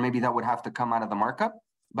more, or maybe that would have to come out of the markup.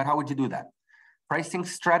 But how would you do that? Pricing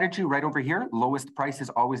strategy right over here, lowest price is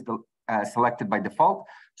always selected by default.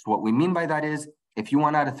 So what we mean by that is, if you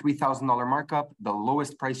want to add a $3,000 markup, the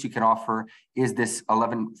lowest price you can offer is this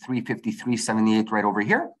 $11,353.78 right over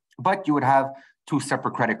here, but you would have two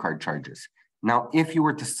separate credit card charges. Now, if you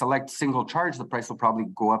were to select single charge, the price will probably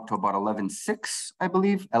go up to about $11,600, I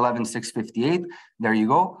believe, $11,658. There you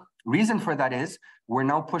go. Reason for that is we're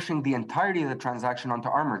now pushing the entirety of the transaction onto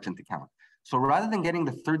our merchant account. So rather than getting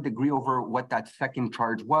the third degree over what that second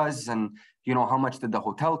charge was and, you know, how much did the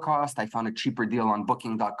hotel cost? I found a cheaper deal on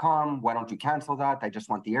booking.com. Why don't you cancel that? I just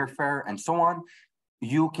want the airfare and so on.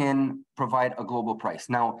 You can provide a global price.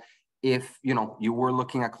 Now, if, you know, you were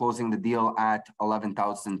looking at closing the deal at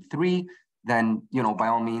 $11,003, then, you know, by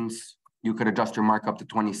all means, you could adjust your markup to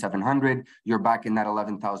 $2,700. You're back in that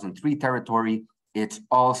 $11,003 territory. It's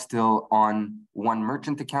all still on one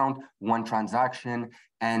merchant account, one transaction,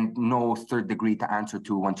 and no third degree to answer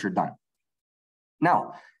to once you're done.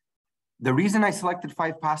 Now, the reason I selected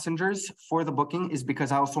 5 passengers for the booking is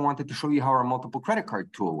because I also wanted to show you how our multiple credit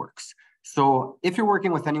card tool works. So if you're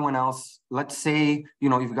working with anyone else, let's say, you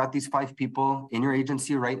know, you've got these 5 people in your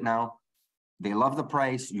agency right now. They love the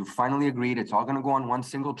price. You finally agreed. It's all going to go on one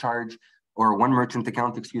single charge or one merchant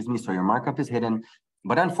account, excuse me. So your markup is hidden.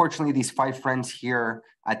 But unfortunately, these 5 friends here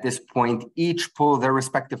at this point each pull their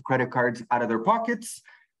respective credit cards out of their pockets.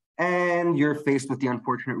 And you're faced with the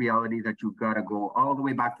unfortunate reality that you've got to go all the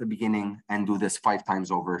way back to the beginning and do this 5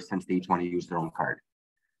 times over since they each want to use their own card.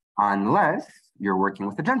 Unless you're working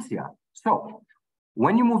with Agencia. So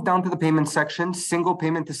when you move down to the payment section, single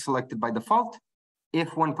payment is selected by default.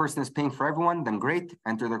 If one person is paying for everyone, then great.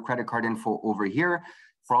 Enter their credit card info over here.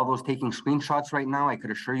 For all those taking screenshots right now, I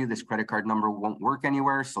could assure you this credit card number won't work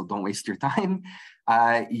anywhere, so don't waste your time.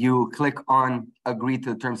 You click on agree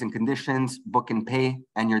to the terms and conditions, book and pay,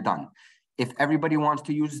 and you're done. If everybody wants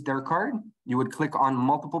to use their card, you would click on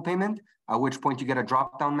multiple payment, at which point you get a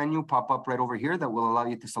drop-down menu pop up right over here that will allow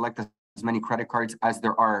you to select as many credit cards as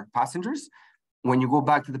there are passengers. When you go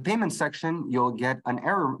back to the payment section, you'll get an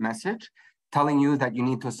error message telling you that you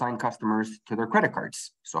need to assign customers to their credit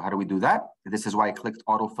cards. So how do we do that? This is why I clicked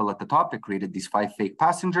autofill at the top. It created these 5 fake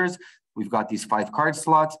passengers. We've got these 5 card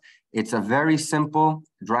slots. It's a very simple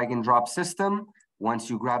drag and drop system. Once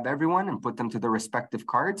you grab everyone and put them to their respective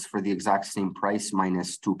cards for the exact same price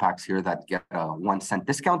minus 2 packs here that get a 1 cent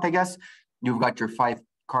discount, I guess, you've got your 5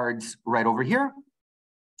 cards right over here.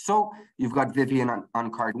 So you've got Vivian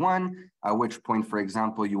on card 1, at which point, for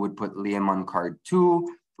example, you would put Liam on card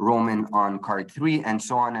 2, Roman on card 3, and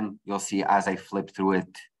so on. And you'll see as I flip through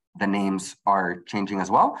it, the names are changing as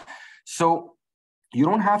well. So you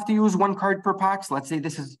don't have to use 1 card per pax. Let's say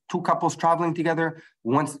this is 2 couples traveling together.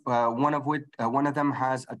 Once one of them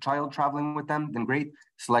has a child traveling with them, then great.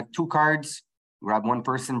 Select 2 cards, grab 1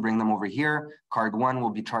 person, bring them over here. Card 1 will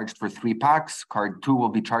be charged for 3 packs. Card 2 will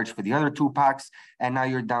be charged for the other 2 packs. And now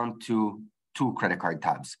you're down to 2 credit card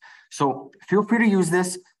tabs. So feel free to use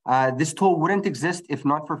this. This tool wouldn't exist if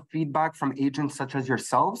not for feedback from agents such as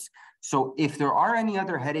yourselves. So if there are any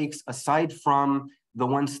other headaches aside from the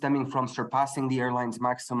ones stemming from surpassing the airline's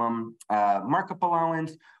maximum markup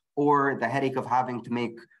allowance, or the headache of having to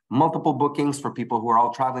make multiple bookings for people who are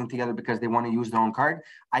all traveling together because they want to use their own card.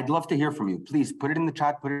 I'd love to hear from you. Please put it in the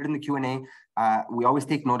chat, put it in the Q&A. We always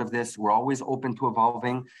take note of this. We're always open to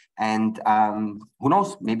evolving. And who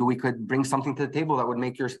knows, maybe we could bring something to the table that would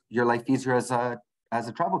make your life easier as a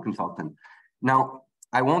travel consultant. Now,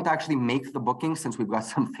 I won't actually make the booking since we've got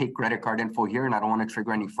some fake credit card info here and I don't want to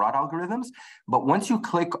trigger any fraud algorithms. But once you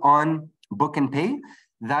click on book and pay,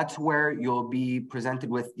 that's where you'll be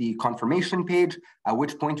presented with the confirmation page, at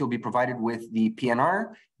which point you'll be provided with the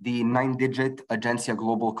PNR, the 9-digit Agencia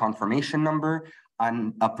Global confirmation number,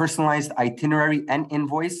 and a personalized itinerary and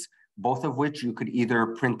invoice, both of which you could either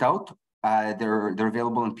print out. They're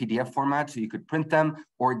available in PDF format, so you could print them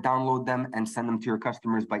or download them and send them to your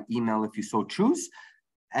customers by email if you so choose.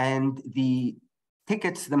 And the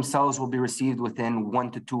tickets themselves will be received within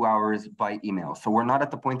 1 to 2 hours by email. So we're not at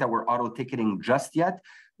the point that we're auto-ticketing just yet,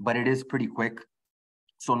 but it is pretty quick.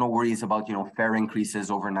 So no worries about, fare increases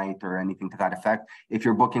overnight or anything to that effect. If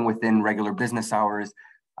you're booking within regular business hours,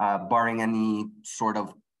 barring any sort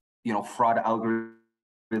of, fraud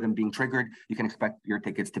algorithm being triggered, you can expect your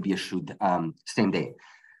tickets to be issued same day.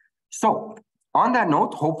 So on that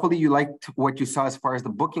note, hopefully you liked what you saw as far as the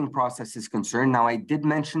booking process is concerned. Now, I did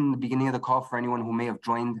mention in the beginning of the call for anyone who may have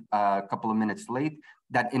joined a couple of minutes late,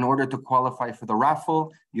 that in order to qualify for the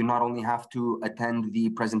raffle, you not only have to attend the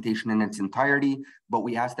presentation in its entirety, but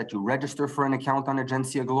we ask that you register for an account on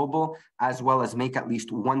Agencia Global, as well as make at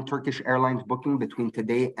least one Turkish Airlines booking between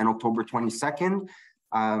today and October 22nd.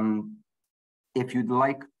 If you'd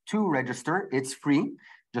like to register, it's free.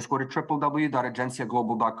 Just go to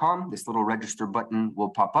www.agenciaglobal.com. This little register button will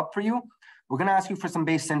pop up for you. We're going to ask you for some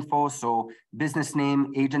base info. So business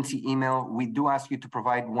name, agency email. We do ask you to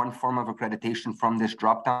provide one form of accreditation from this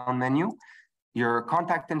drop-down menu, your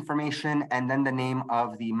contact information, and then the name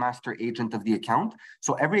of the master agent of the account.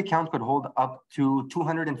 So every account could hold up to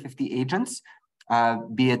 250 agents,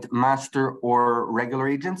 be it master or regular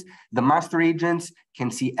agents. The master agents can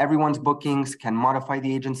see everyone's bookings, can modify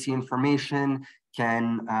the agency information,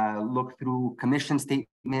 can look through commission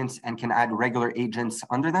statements, and can add regular agents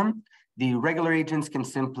under them. The regular agents can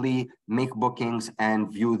simply make bookings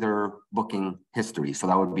and view their booking history. So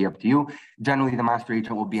that would be up to you. Generally, the master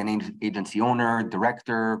agent will be an agency owner,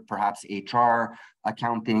 director, perhaps HR,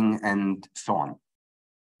 accounting, and so on.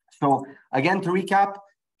 So again, to recap,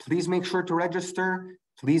 please make sure to register.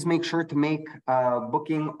 Please make sure to make a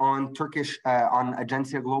booking on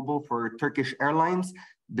Agencia Global for Turkish Airlines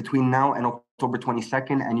between now and October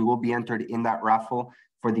 22nd, and you will be entered in that raffle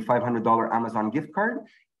for the $500 Amazon gift card.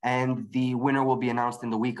 And the winner will be announced in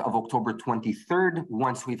the week of October 23rd,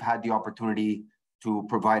 once we've had the opportunity to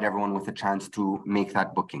provide everyone with a chance to make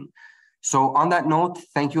that booking. So on that note,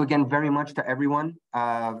 thank you again very much to everyone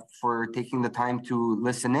for taking the time to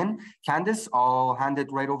listen in. Candice, I'll hand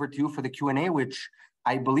it right over to you for the Q&A, which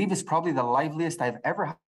I believe is probably the liveliest I've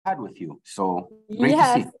ever had with you. So great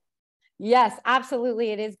to see. Yes,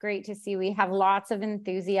 absolutely. It is great to see. We have lots of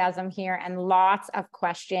enthusiasm here and lots of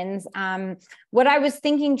questions. What I was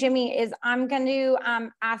thinking, Jimmy, is I'm going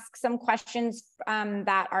to ask some questions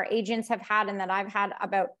that our agents have had and that I've had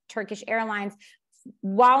about Turkish Airlines.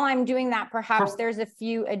 While I'm doing that, perhaps there's a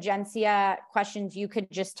few Agencia questions you could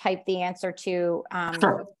just type the answer to,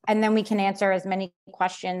 and then we can answer as many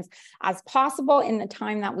questions as possible in the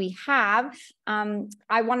time that we have.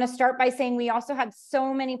 I want to start by saying we also had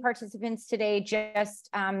so many participants today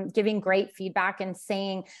just giving great feedback and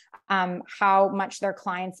saying how much their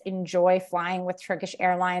clients enjoy flying with Turkish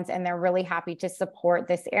Airlines, and they're really happy to support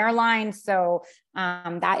this airline. So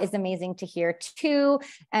that is amazing to hear too.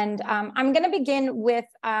 And I'm going to begin with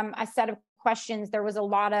a set of questions. There was a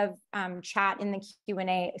lot of chat in the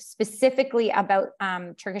Q&A specifically about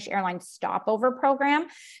Turkish Airlines stopover program.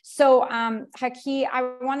 So Hakki,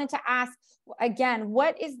 I wanted to ask, again,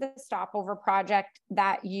 what is the stopover project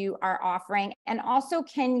that you are offering? And also,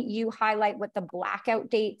 can you highlight what the blackout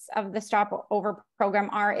dates of the stopover program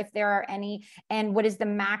are, if there are any, and what is the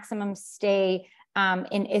maximum stay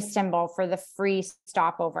in Istanbul for the free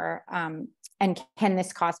stopover? And can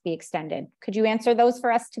this cost be extended? Could you answer those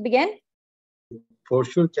for us to begin? For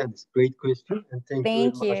sure, Candice. Great question. And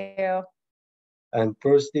thank you. And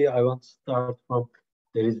firstly, I want to start from,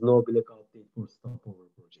 there is no blackout date for stopover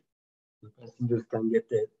project. The passengers can get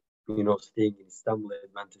the, staying in Istanbul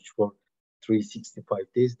advantage for 365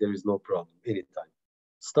 days. There is no problem anytime.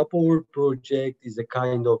 Stopover project is a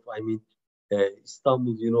kind of,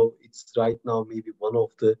 Istanbul, it's right now maybe one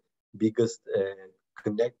of the biggest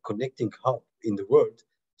connecting hub in the world.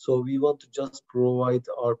 So we want to just provide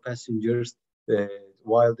our passengers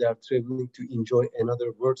while they are traveling to enjoy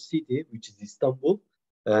another world city, which is Istanbul,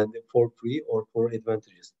 and for free or for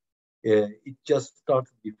advantages. It just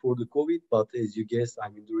started before the COVID, but as you guess, I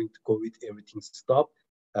mean, during the COVID, everything stopped.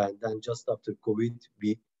 And then just after COVID,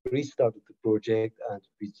 we restarted the project and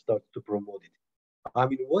we started to promote it. I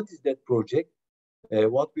mean, what is that project?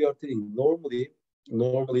 What we are doing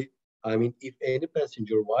normally, I mean, if any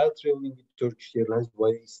passenger while traveling with Turkish Airlines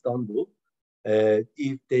via Istanbul,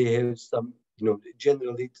 if they have some, you know,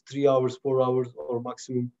 generally 3 hours, 4 hours, or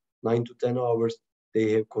maximum 9 to 10 hours,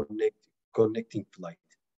 they have connecting flight.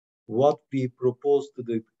 What we propose to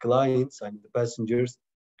the clients and the passengers,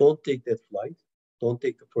 don't take that flight, don't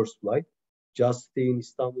take the first flight, just stay in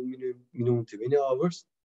Istanbul minimum 20 hours,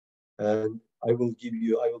 and I will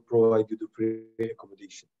provide you the free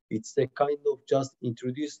accommodation. It's a kind of just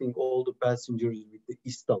introducing all the passengers with the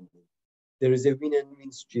Istanbul. There is a win and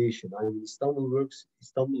win situation. I mean, Istanbul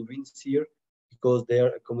wins here because they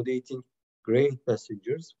are accommodating great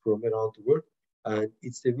passengers from around the world. And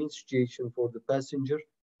it's a win situation for the passenger.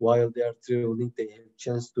 While they are traveling, they have a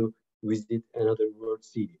chance to visit another world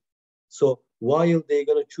city. So while they're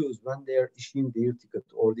gonna choose when they are issuing their ticket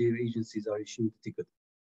or their agencies are issuing the ticket,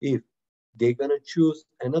 if they're gonna choose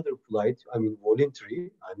another flight, I mean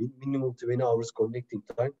voluntary, I mean minimum 20 hours connecting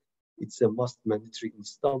time, it's a must mandatory in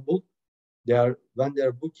Istanbul. When they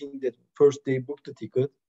are booking that first they book the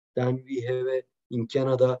ticket, then we have in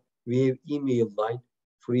Canada, we have email line,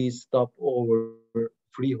 free stopover,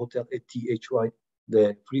 free hotel at THY,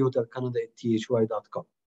 the free hotel Canada at THY.com.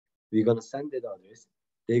 We're gonna send that address.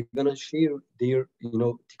 They're gonna share their, you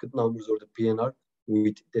know, ticket numbers or the PNR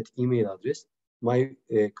with that email address. My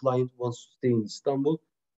client wants to stay in Istanbul,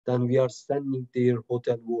 then we are sending their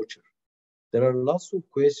hotel voucher. There are lots of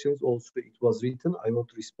questions also. It was written. I want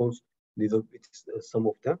to respond little bit some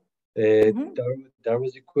of them. There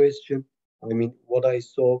was a question. I mean, what I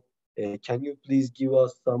saw. Can you please give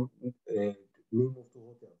us some name of the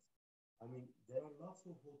hotels? I mean, there are lots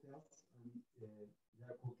of hotels. They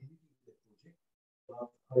are contributing to the project.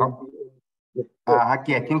 But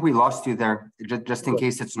Hakki, I think we lost you there. Just in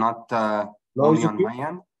case it's not only on my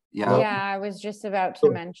end. Yeah, I was just about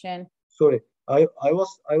to mention. Sorry, I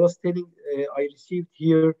was telling. I received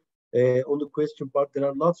here on the question part. There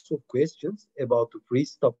are lots of questions about the free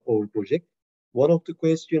stopover project. One of the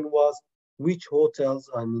question was which hotels.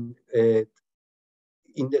 I mean,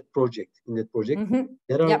 in that project.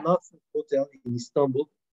 There are lots of hotels in Istanbul.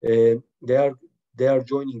 They are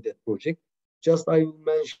joining that project. Just I will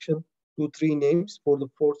mention 2-3 names for the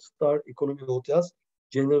 4-star economy hotels.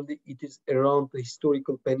 Generally, it is around the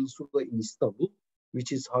historical peninsula in Istanbul,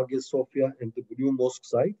 which is Hagia Sophia and the Blue Mosque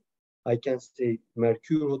side. I can say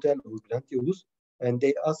Mercure Hotel or Bülent Yıldız. And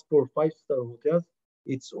they ask for 5-star hotels.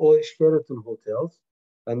 It's all Sheraton hotels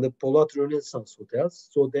and the Polat Renaissance hotels.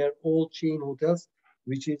 So they're all chain hotels,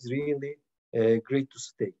 which is really great to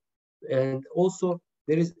stay. And also,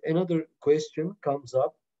 there is another question comes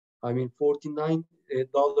up. I mean, $49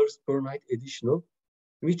 per night additional.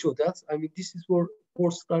 Which hotels? I mean, this is for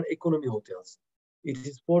 4-star economy hotels. It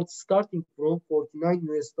is starting from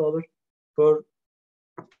 $49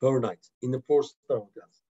 per night in the 4-star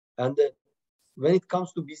hotels. And when it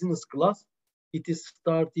comes to business class, it is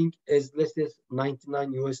starting as less as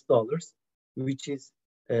 $99, which is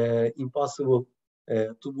impossible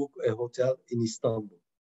to book a hotel in Istanbul.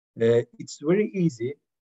 It's very easy.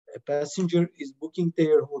 A passenger is booking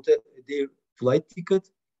their flight ticket.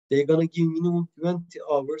 They're gonna give minimum 20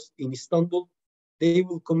 hours in Istanbul. They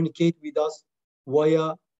will communicate with us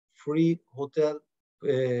via free hotel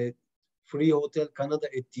Canada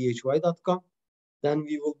at thy.com. Then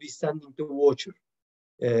we will be sending the voucher.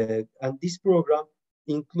 And this program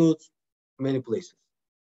includes many places.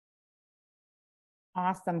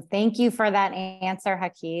 Awesome. Thank you for that answer,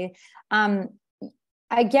 Hakki.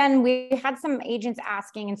 Again, we had some agents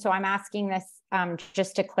asking, and so I'm asking this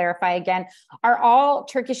just to clarify again. Are all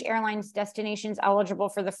Turkish Airlines destinations eligible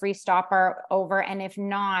for the free stopover? And if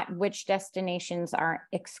not, which destinations are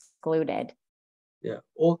excluded? Yeah,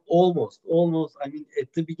 almost. I mean,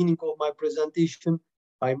 at the beginning of my presentation,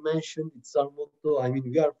 I mentioned it's our motto. I mean,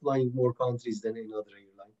 we are flying more countries than any other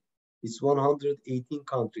airline. It's 118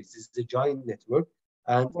 countries. It's a giant network.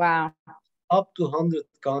 And wow, up to 100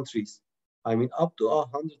 countries. I mean, up to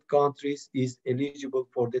 100 countries is eligible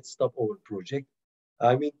for that stopover project.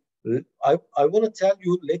 I mean, I want to tell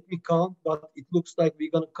you, let me count, but it looks like we're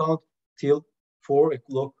going to count till 4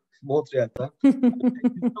 o'clock Montreal time.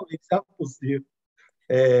 Some examples here.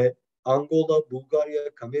 Angola, Bulgaria,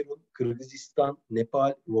 Cameroon, Kyrgyzstan,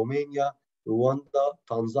 Nepal, Romania, Rwanda,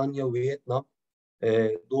 Tanzania, Vietnam.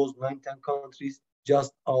 Those 9-10 countries.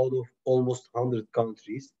 just out of almost 100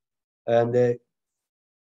 countries. And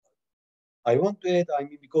I want to add, I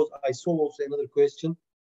mean, because I saw also another question,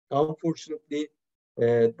 unfortunately,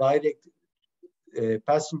 direct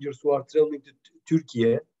passengers who are traveling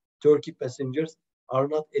to Turkey passengers are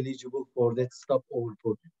not eligible for that stopover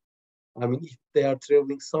project. I mean, if they are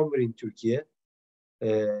traveling somewhere in Turkey,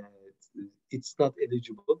 it's not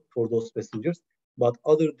eligible for those passengers. But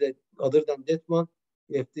other than that one,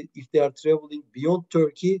 if they are traveling beyond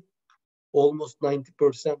Turkey, almost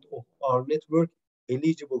 90% of our network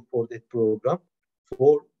eligible for that program.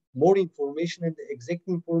 For more information and the exact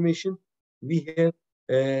information, we have,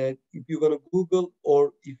 if you're going to Google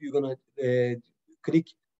or if you're going to click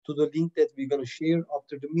to the link that we're going to share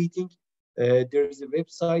after the meeting, there is a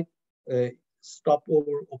website,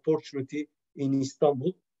 stopover opportunity in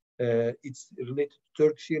Istanbul. It's related to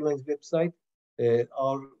Turkish Airlines website.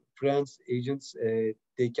 Our friends, agents,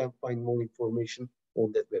 they can find more information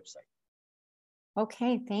on that website.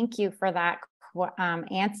 Okay, thank you for that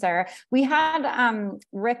answer. We had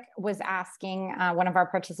Rick was asking one of our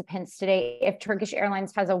participants today if Turkish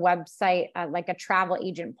Airlines has a website, like a travel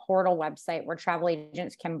agent portal website where travel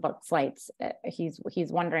agents can book flights. He's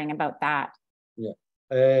wondering about that. Yeah.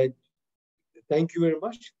 Thank you very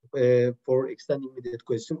much for extending me that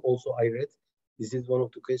question. Also, I read this is one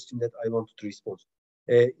of the questions that I wanted to respond.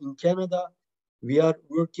 In Canada, we are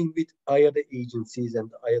working with IATA agencies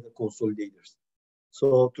and IATA consolidators.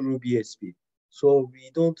 So through BSP. So we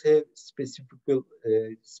don't have specific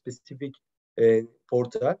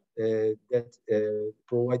portal that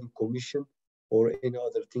providing commission or any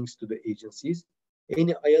other things to the agencies.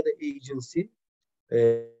 Any IATA agency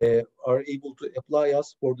are able to apply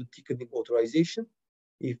us for the ticketing authorization.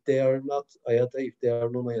 If they are not IATA, if they are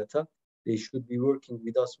non-IATA, they should be working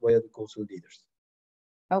with us via the consolidators.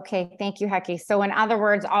 Okay, thank you, Hakki. So in other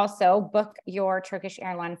words, also book your Turkish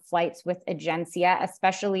Airlines flights with Agencia,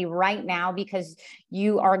 especially right now, because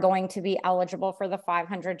you are going to be eligible for the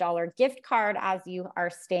 $500 gift card as you are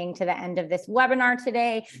staying to the end of this webinar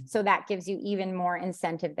today. So that gives you even more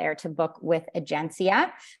incentive there to book with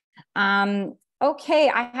Agencia. Okay,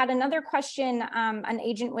 I had another question. An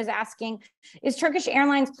agent was asking, is Turkish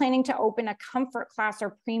Airlines planning to open a comfort class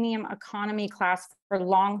or premium economy class for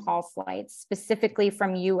long haul flights, specifically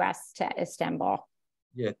from US to Istanbul?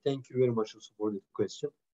 Yeah, thank you very much also for the question.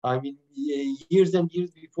 I mean, years and years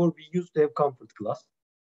before, we used to have comfort class,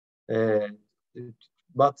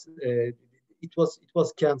 but it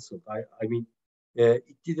was canceled. I mean,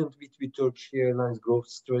 it didn't fit with Turkish Airlines growth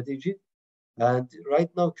strategy. And right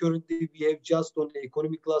now, currently, we have just on the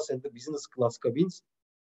economy class and the business class cabins.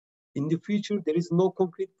 In the future, there is no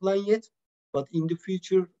concrete plan yet, but in the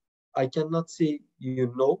future, I cannot say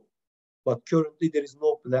no, but currently there is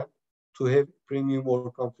no plan to have premium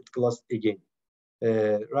or comfort class again.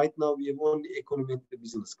 Right now, we have only economy and the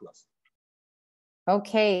business class.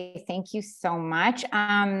 Okay, thank you so much.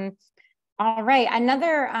 All right,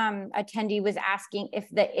 another attendee was asking if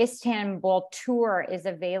the Istanbul tour is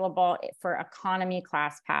available for economy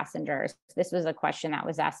class passengers. This was a question that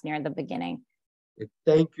was asked near the beginning.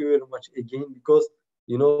 Thank you very much again, because,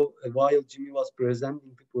 while Jimmy was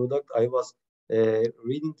presenting the product, I was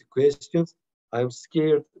reading the questions. I'm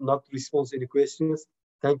scared not to respond to any questions.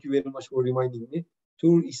 Thank you very much for reminding me.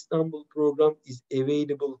 Tour Istanbul program is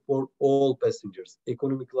available for all passengers,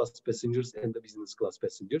 economy class passengers and the business class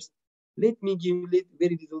passengers. Let me give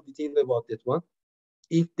very little detail about that one.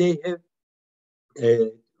 If they have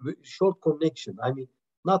a short connection, I mean,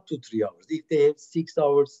 not 2-3 hours. If they have 6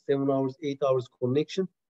 hours, 7 hours, 8 hours connection,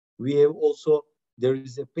 we have also, there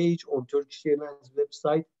is a page on Turkish Airlines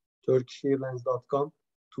website, turkishairlines.com,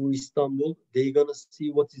 to Istanbul. They're going to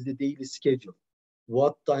see what is the daily schedule,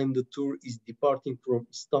 what time the tour is departing from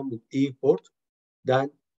Istanbul airport.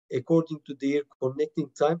 Then, according to their connecting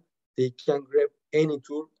time, they can grab any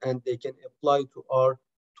tour and they can apply to our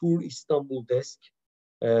Tour Istanbul desk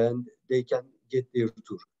and they can get their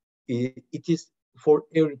tour. It is for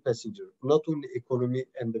every passenger, not only economy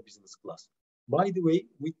and the business class. By the way,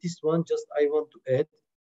 with this one, just I want to add,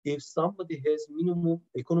 if somebody has minimum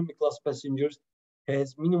economy class passengers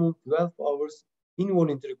has minimum 12 hours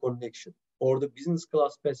involuntary connection, or the business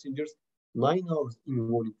class passengers 9 hours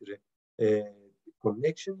involuntary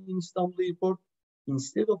connection in Istanbul airport,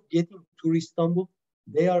 instead of getting to Istanbul,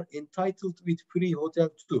 they are entitled with free hotel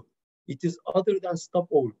too. It is other than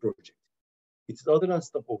stopover project. It's other than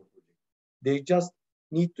stopover project. They just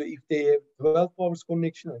need to, if they have 12 hours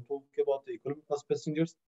connection, I'm talking about the economy class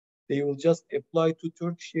passengers, they will just apply to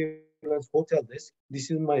Turkish Airlines hotel desk.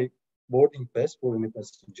 This is my boarding pass for any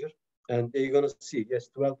passenger. And they're going to see, yes,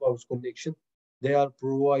 12 hours connection. They are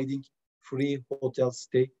providing free hotel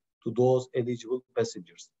stay to those eligible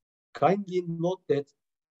passengers. Kindly note that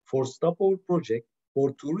for stopover project,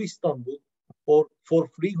 for tour Istanbul, or for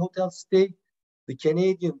free hotel stay, the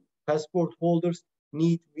Canadian passport holders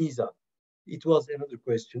need visa. It was another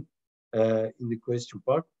question in the question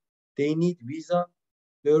part. They need visa.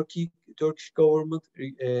 Turkish government,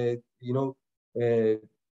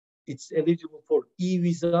 it's eligible for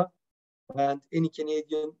e-visa, and any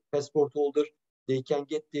Canadian passport holder, they can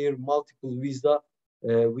get their multiple visa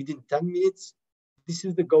within 10 minutes. This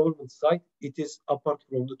is the government side. It is apart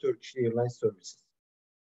from the Turkish Airlines services.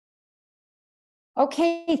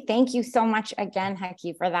 Okay, thank you so much again,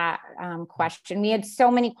 Hakki, for that question. We had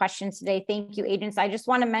so many questions today. Thank you, agents. I just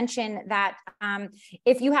want to mention that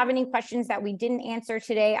if you have any questions that we didn't answer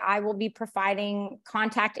today, I will be providing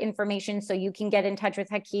contact information so you can get in touch with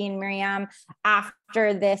Hakki and Maryam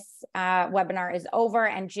after this webinar is over,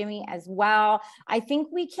 and Jimmy as well. I think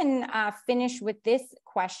we can finish with this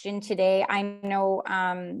question today. I know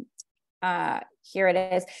here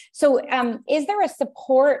it is. So is there a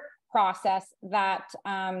support process that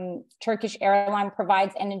Turkish Airlines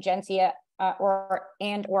provides an Agencia or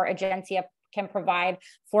Agencia can provide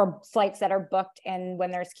for flights that are booked and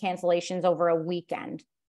when there's cancellations over a weekend?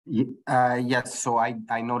 Yes, so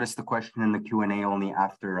I noticed the question in the Q&A only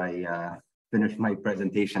after I finished my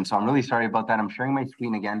presentation. So I'm really sorry about that. I'm sharing my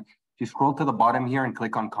screen again. If you scroll to the bottom here and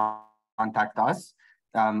click on contact us,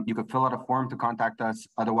 you could fill out a form to contact us.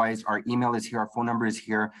 Otherwise, our email is here, our phone number is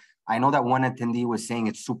here. I know that one attendee was saying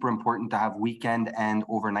it's super important to have weekend and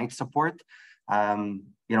overnight support.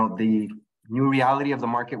 The new reality of the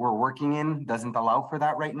market we're working in doesn't allow for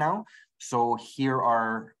that right now. So here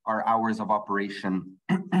are our hours of operation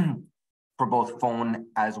for both phone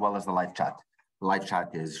as well as the live chat. The live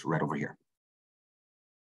chat is right over here.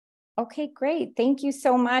 Okay, great. Thank you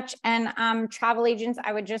so much. And travel agents,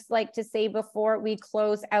 I would just like to say before we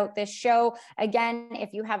close out this show, again,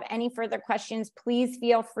 if you have any further questions, please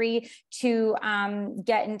feel free to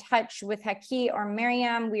get in touch with Hakki or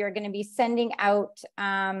Maryam. We are going to be sending out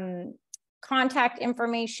contact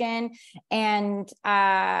information, and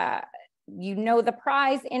you know the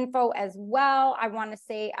prize info as well. I want to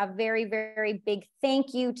say a very, very big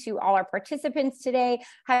thank you to all our participants today.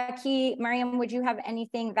 Hakki, Maryam, would you have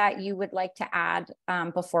anything that you would like to add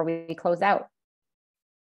before we close out?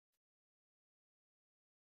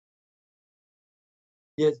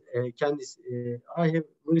 Yes, Candice, I have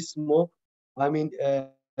very small,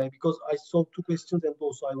 because I saw two questions, and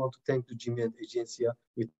also I want to thank the Jimmy and Agencia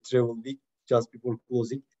with Travelweek just before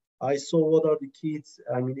closing. I saw what are the kits,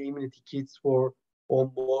 amenity kits for on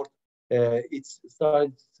board. It's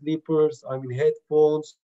sleepers,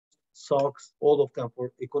 headphones, socks, all of them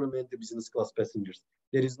for economy and the business class passengers.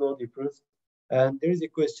 There is no difference. And there is a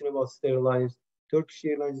question about Star Alliance. Turkish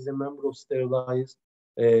Airlines is a member of Star Alliance.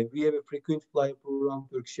 We have a frequent flyer program,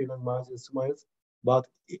 Turkish Airlines Miles and Smiles, but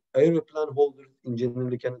airplane holders in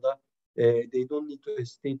general Canada, they don't need to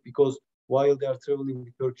hesitate, because while they are traveling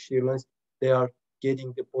with Turkish Airlines, they are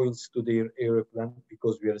getting the points to their airplane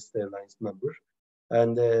because we are a Star Alliance member.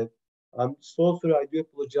 And I'm so sorry, I do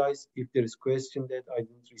apologize if there is question that I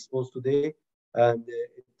didn't respond today. And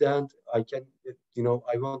at the end, I can,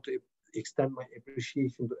 I want to extend my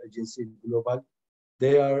appreciation to Agencia Global.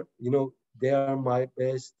 They are my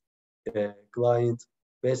best client,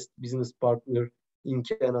 best business partner in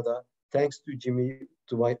Canada. Thanks to Jimmy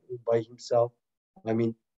by himself.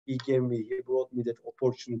 He brought me that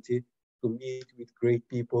opportunity to meet with great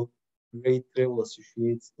people, great travel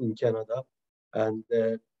associates in Canada. And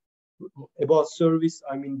about service,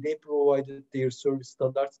 they provided their service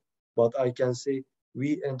standards, but I can say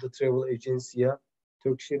we and the travel agency,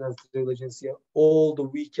 Turkish Airlines Travel Agency, all the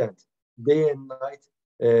weekend, day and night,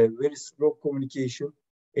 very strong communication.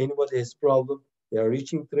 Anybody has problem, they are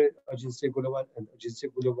reaching to Agencia Global, and Agencia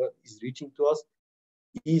Global is reaching to us.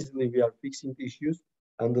 Easily we are fixing the issues.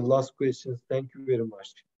 And the last question, thank you very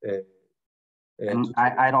much. And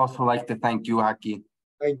I'd also like to thank you, Hakki.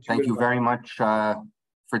 Thank you very much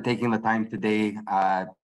for taking the time today.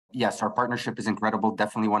 Yes, our partnership is incredible.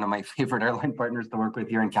 Definitely one of my favorite airline partners to work with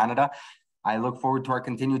here in Canada. I look forward to our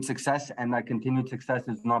continued success, and that continued success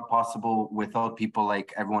is not possible without people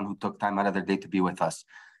like everyone who took time out of their day to be with us.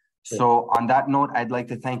 So on that note, I'd like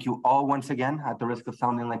to thank you all once again, at the risk of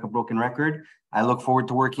sounding like a broken record. I look forward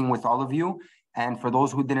to working with all of you. And for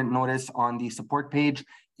those who didn't notice on the support page,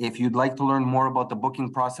 if you'd like to learn more about the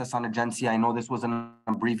booking process on Agencia, I know this was an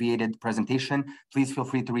abbreviated presentation, please feel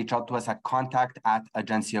free to reach out to us at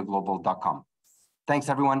contact@agenciaglobal.com. Thanks,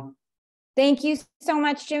 everyone. Thank you so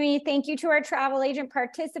much, Jimmy. Thank you to our travel agent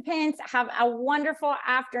participants. Have a wonderful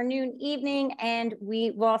afternoon, evening, and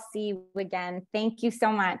we will see you again. Thank you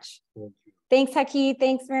so much. Thank you. Thanks, Hakki.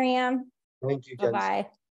 Thanks, Maryam. Thank you, Bye-bye.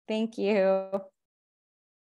 Thank you.